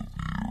couple of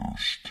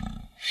years to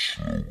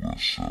Sloga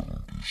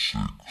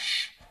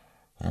 76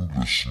 and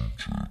listen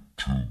to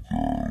two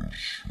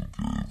girls who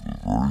gave a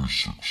very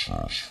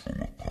successful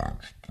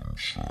account of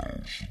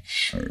themselves at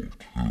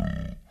Salt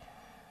Hill.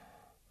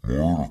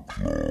 Moira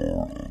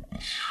Clár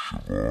agus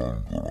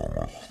Siobhan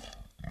Goramacht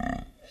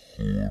le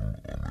Chun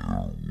an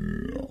Éir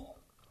Mhór.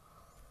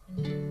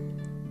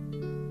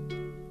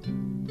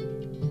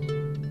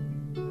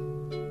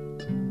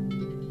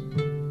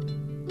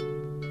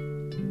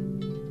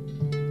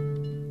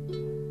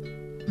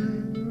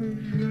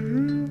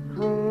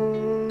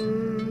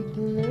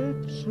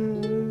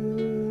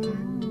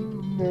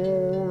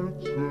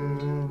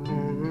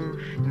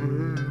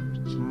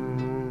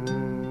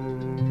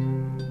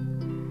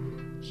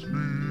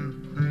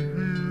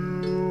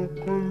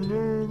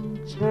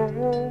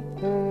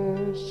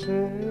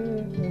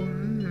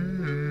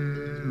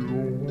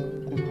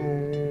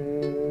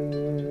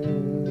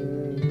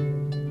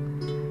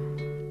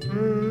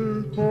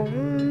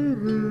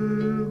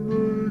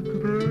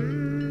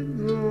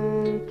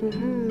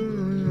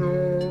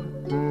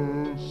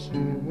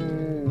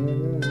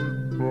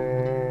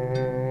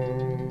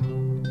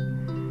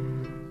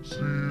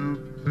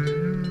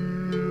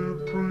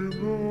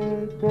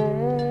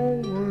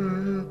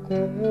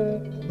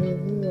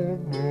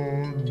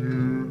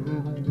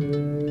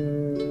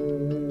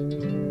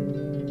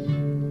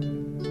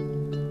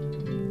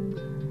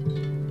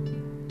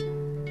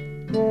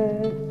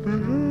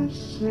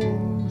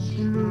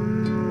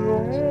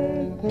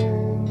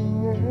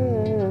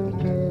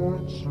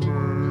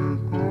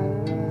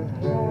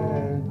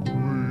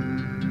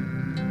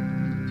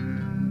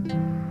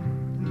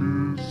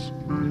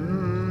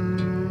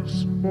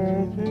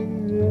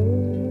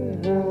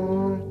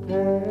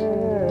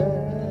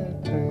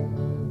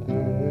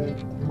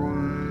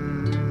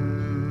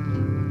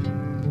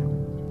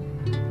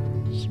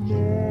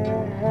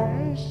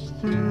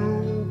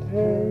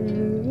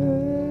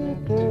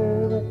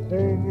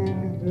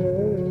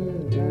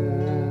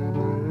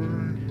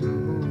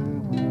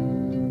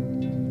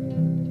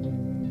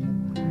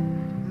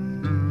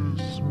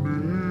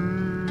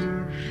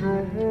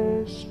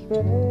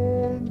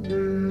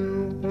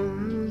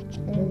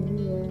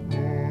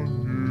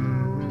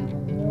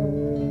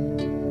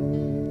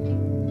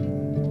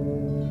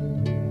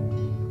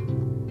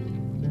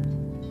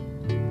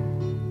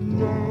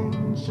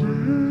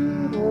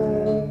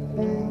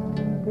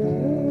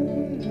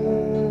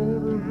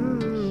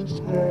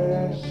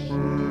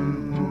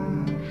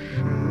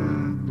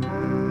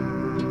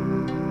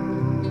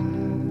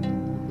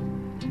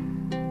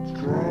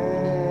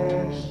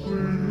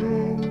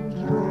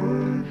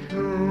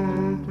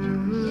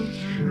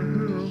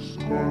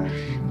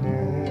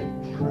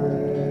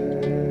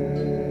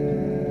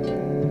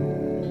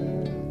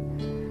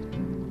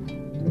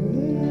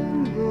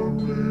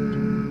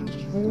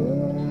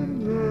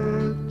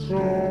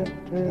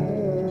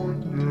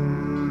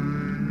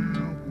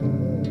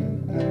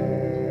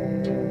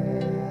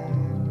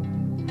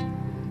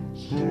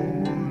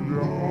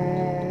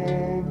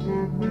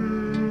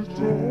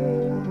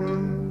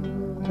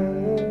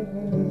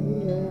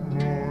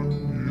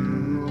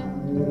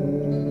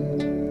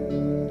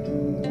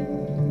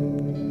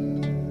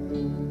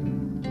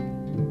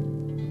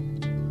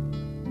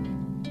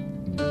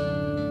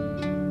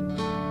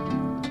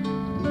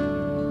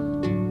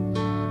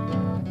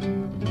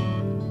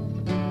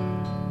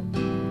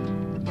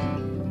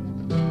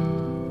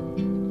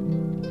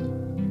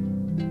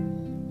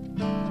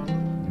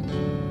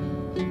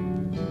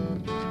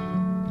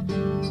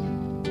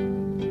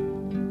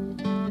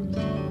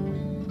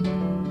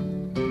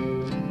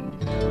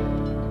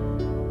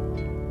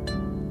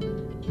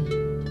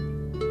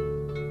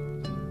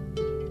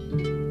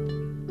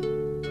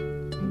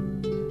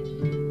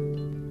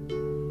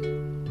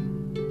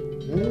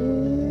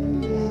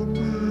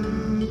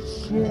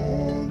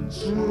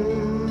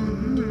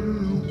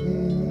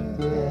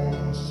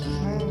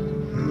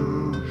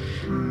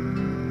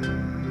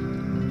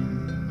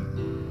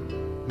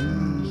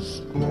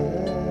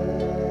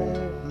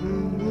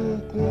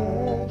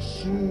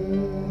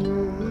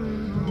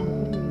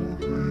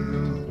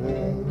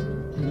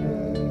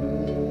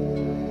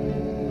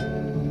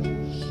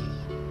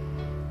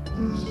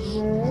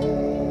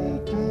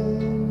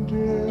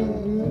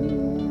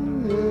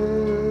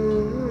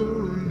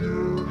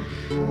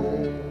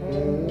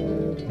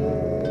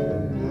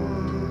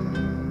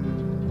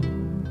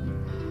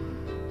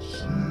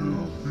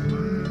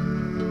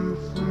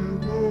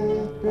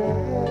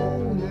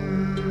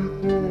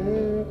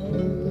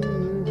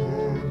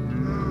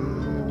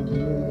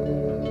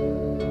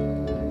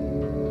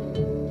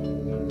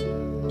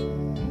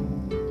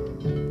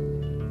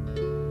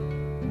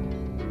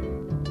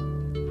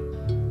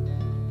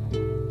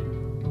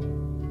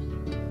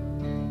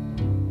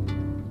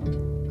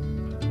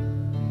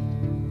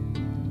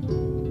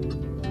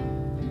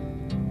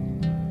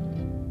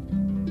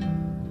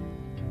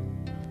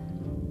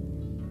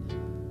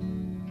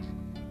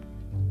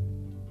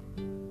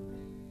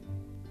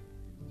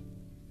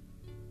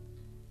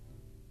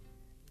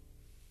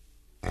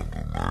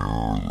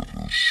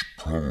 is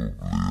probably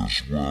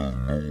as well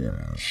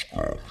known in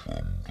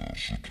Scotland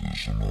as it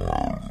is in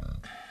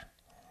Ireland.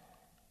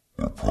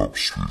 Or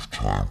perhaps we've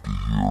time to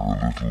hear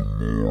a little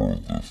more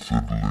of the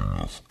fiddling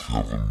of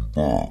Kevin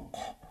Burke.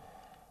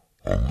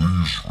 On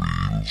these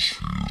reels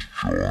he is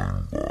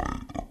joined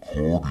by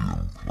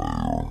accordion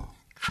player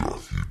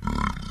Jackie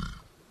Daly.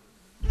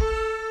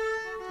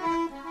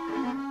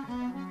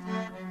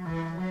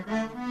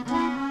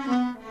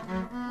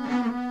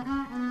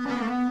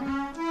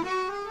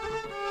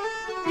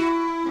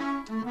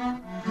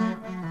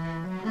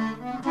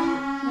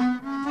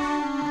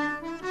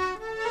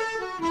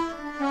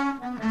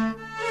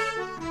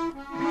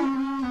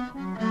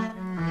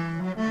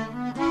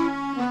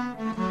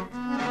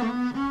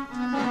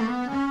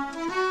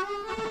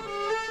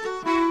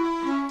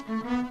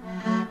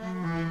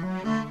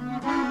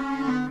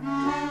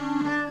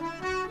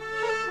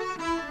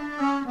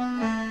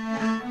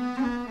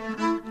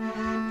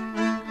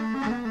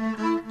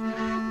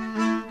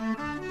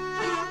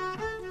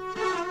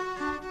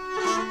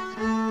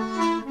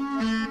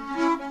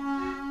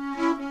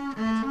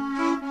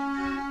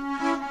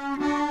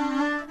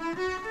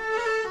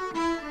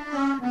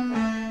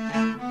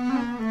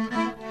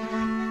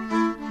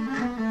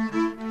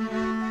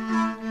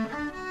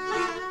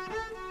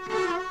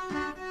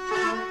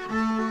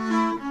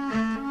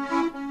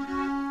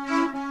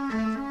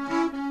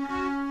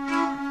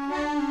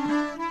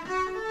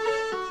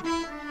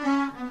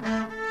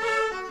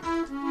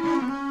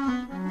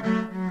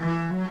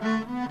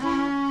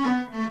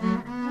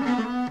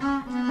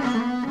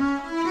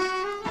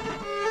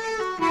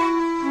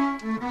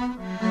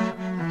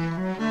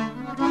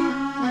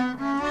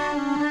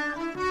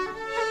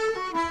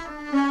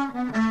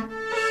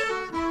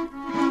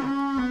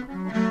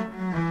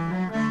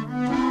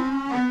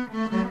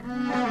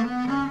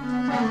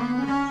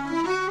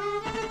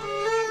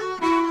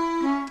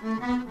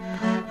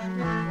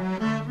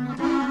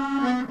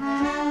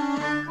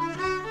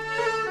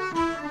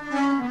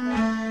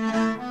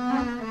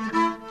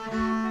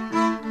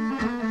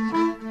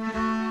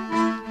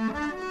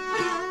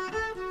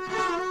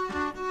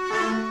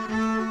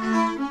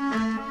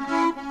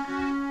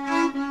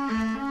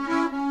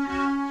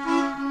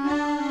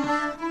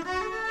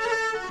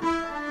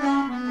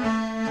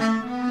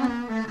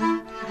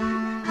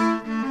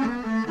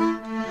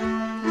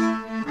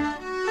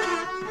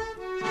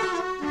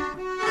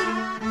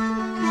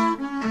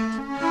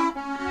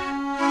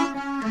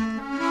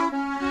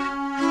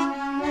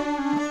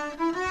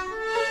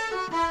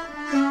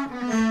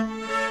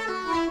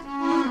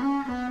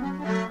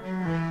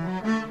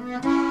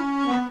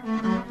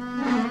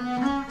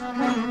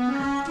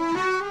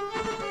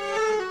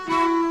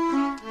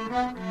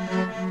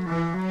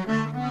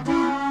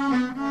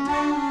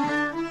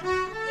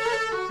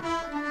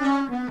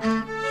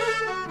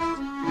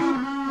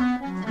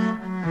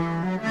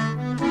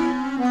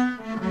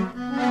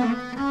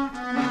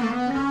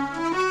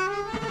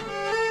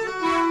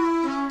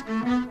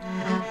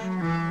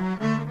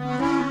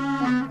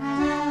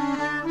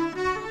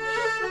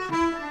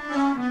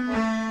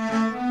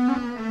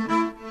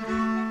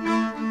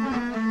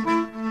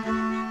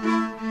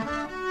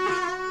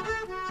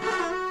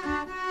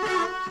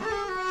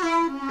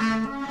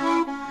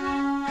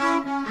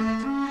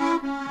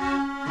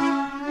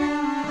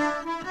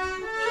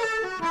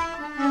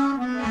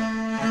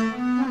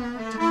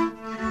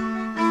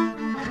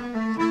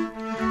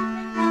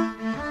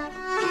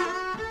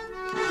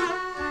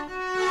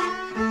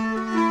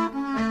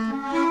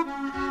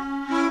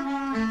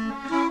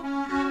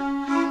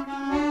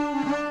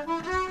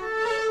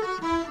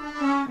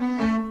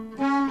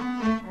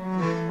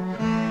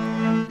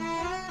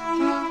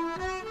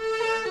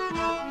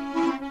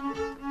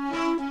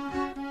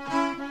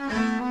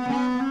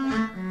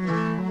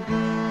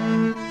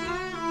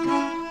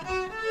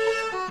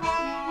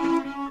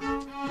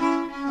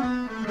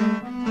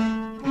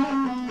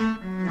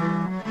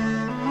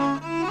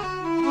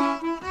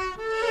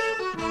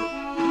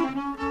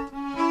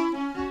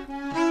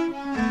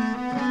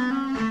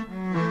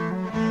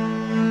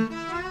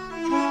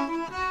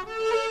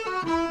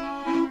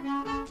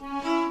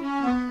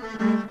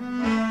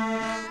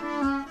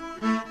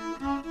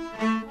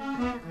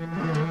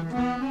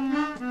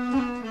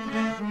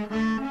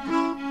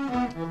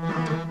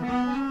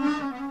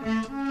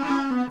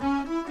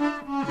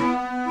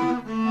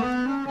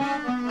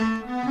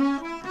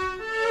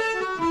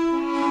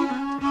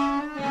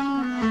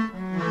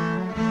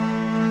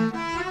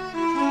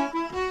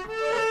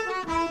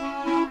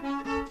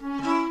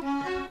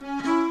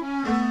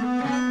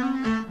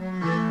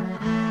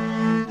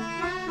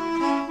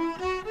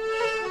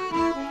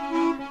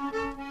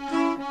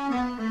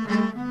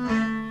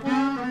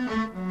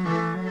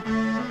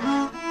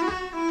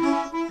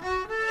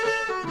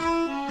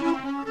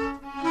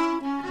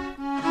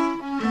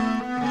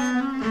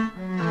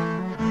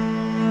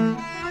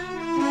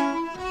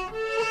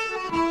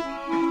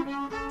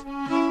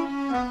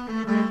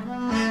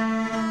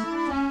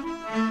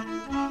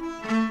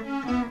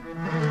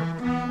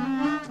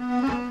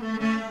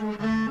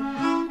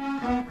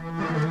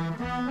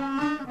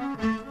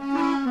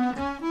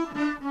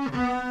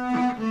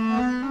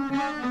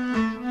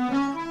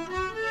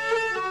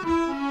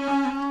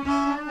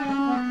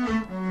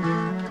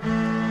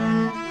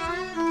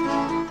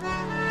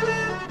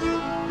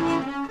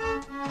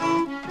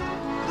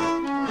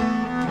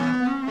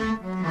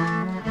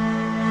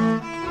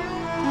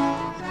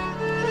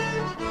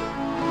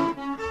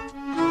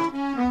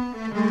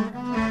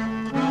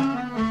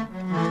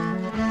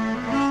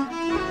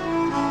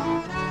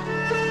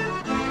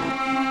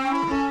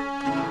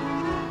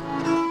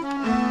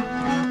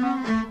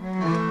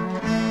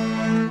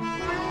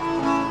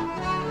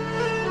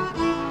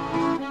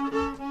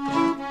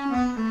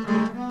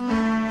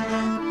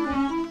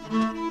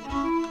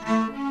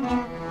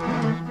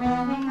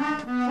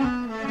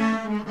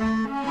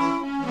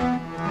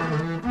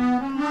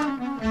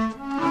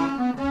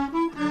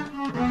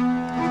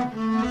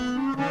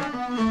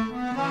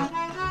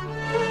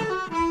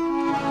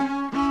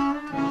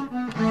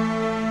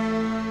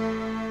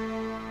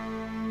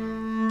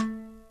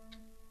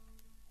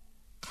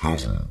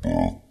 Kevin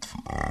Burke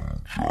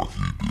and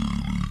Jackie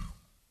Daly.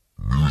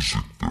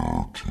 Music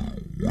there to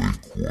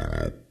wake one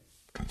up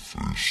to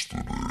face the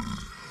day.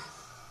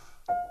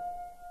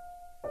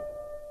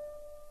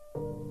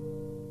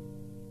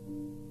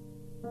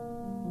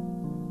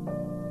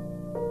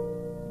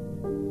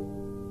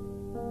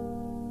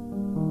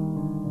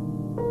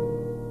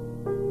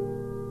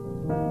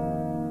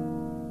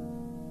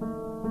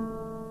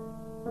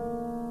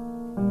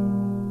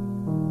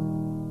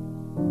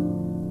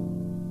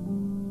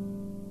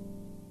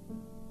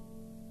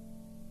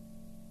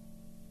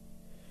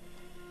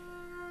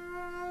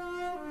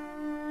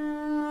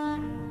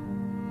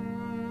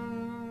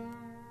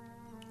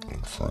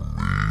 From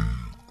me,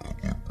 a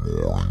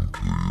good morning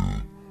to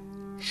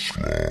you,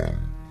 Slán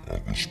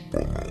agus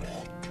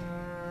Bannacht.